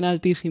takes the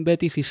penalties in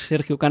Betis is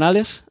Sergio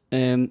Canales.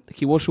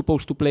 He was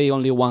supposed to play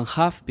only one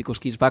half because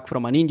he's back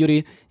from an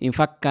injury. In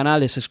fact,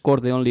 Canales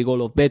scored the only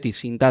goal of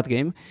Betis in that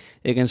game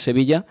against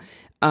Sevilla.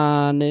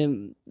 And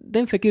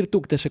then Fekir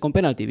took the second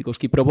penalty because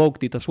he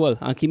provoked it as well,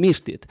 and he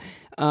missed it.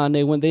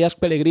 And when they asked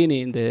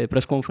Pellegrini in the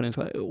press conference,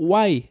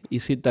 why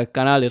is it that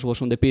Canales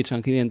was on the pitch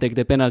and he didn't take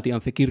the penalty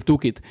and Fekir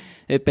took it,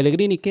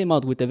 Pellegrini came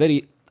out with a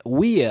very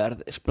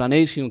weird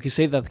explanation. He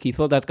said that he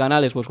thought that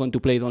Canales was going to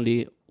play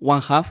only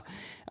one half,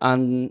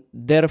 and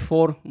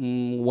therefore,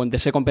 when the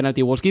second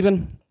penalty was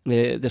given,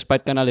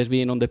 despite Canales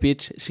being on the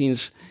pitch,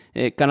 since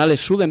Canales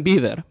shouldn't be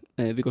there,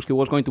 because he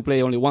was going to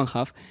play only one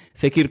half,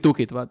 Fekir took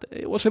it. But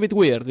it was a bit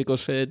weird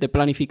because the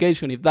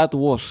planification, if that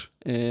was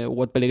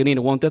what Pellegrini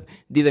wanted,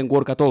 didn't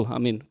work at all. I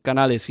mean,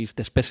 Canales is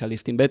the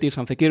specialist in Betis,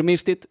 and Fekir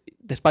missed it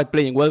despite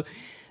playing well.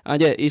 And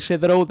yeah, it's a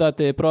draw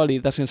that probably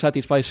doesn't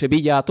satisfy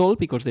Sevilla at all,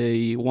 because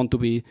they want to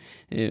be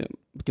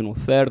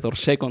third or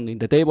second in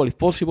the table if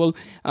possible,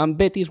 and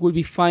Betis will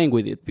be fine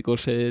with it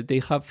because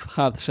they have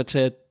had such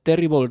a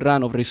terrible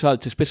run of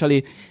results,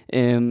 especially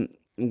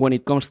when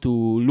it comes to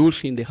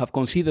losing. They have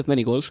conceded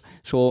many goals,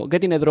 so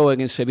getting a draw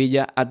against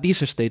Sevilla at this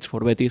stage for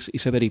Betis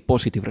is a very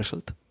positive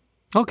result.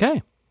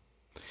 Okay.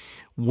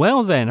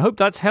 Well then, hope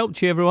that's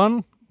helped you,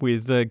 everyone,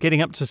 with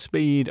getting up to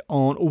speed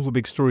on all the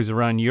big stories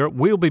around Europe.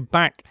 We'll be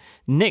back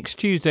next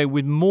Tuesday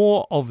with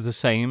more of the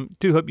same.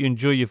 Do hope you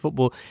enjoy your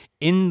football.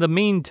 In the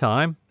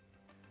meantime,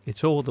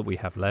 it's all that we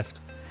have left.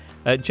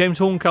 James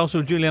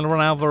Horncastle, Julian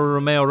Ron, Alvaro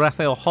Romeo,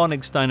 Raphael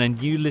Honigstein,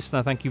 and you,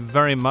 listener, thank you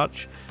very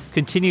much.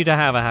 Continue to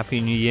have a happy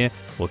new year.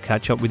 We'll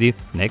catch up with you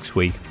next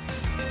week.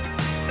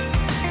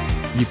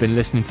 You've been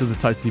listening to The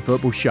Totally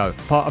Football Show,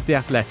 part of the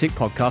Athletic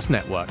Podcast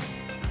Network.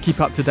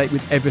 Keep up to date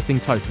with everything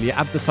Totally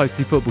at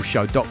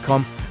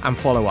thetotallyfootballshow.com and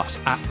follow us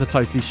at The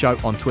Totally Show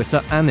on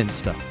Twitter and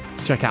Insta.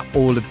 Check out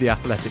all of the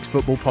Athletics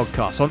football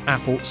podcasts on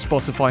Apple,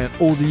 Spotify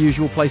and all the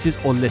usual places,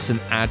 or listen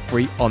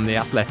ad-free on the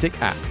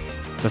Athletic app.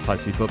 The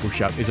Totally Football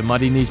Show is a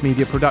Muddy Knees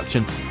Media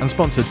production and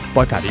sponsored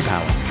by Paddy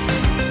Power.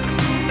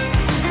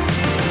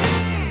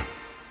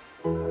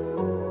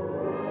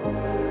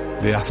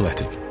 The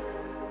Athletic.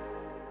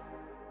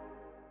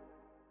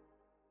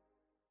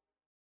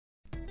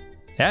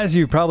 As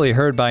you've probably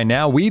heard by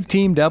now, we've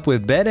teamed up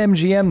with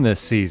BetMGM this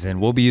season.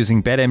 We'll be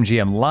using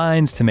BetMGM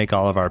lines to make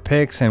all of our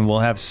picks, and we'll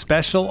have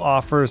special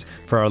offers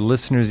for our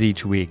listeners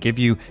each week. If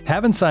you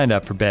haven't signed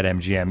up for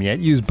BetMGM yet,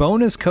 use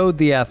bonus code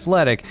The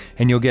Athletic,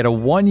 and you'll get a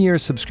 1-year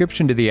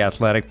subscription to The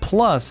Athletic,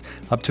 plus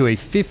up to a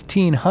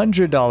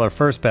 $1,500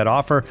 first bet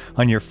offer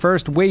on your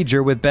first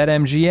wager with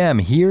BetMGM.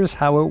 Here's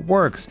how it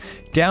works.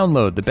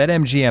 Download the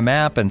BetMGM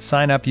app and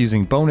sign up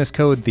using bonus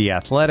code The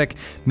Athletic.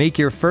 Make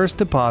your first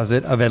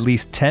deposit of at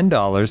least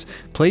 $10,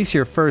 place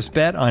your first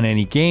bet on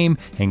any game,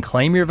 and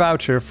claim your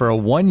voucher for a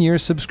 1-year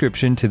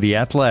subscription to The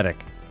Athletic.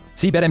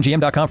 See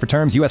BetMGM.com for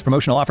terms. U.S.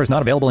 promotional offers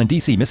not available in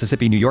D.C.,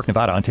 Mississippi, New York,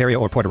 Nevada, Ontario,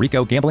 or Puerto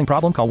Rico. Gambling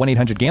problem? Call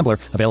 1-800-GAMBLER.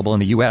 Available in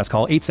the U.S.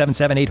 Call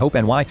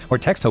 877-8-HOPE-NY or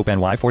text HOPE-NY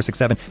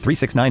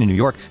 467-369 in New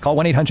York. Call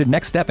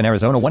 1-800-NEXT-STEP in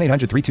Arizona.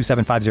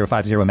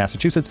 1-800-327-5050 in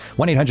Massachusetts.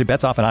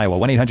 1-800-BETS-OFF in Iowa.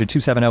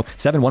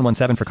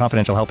 1-800-270-7117 for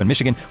confidential help in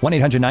Michigan.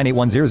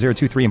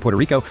 1-800-981-0023 in Puerto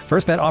Rico.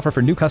 First bet offer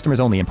for new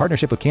customers only in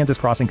partnership with Kansas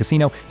Crossing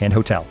Casino and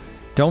Hotel.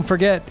 Don't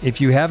forget, if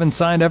you haven't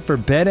signed up for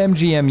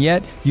BetMGM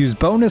yet, use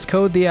bonus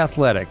code The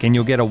Athletic, and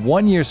you'll get a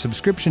 1-year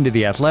subscription to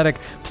The Athletic,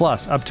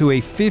 plus up to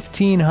a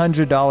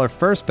 $1,500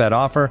 first bet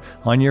offer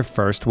on your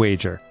first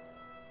wager.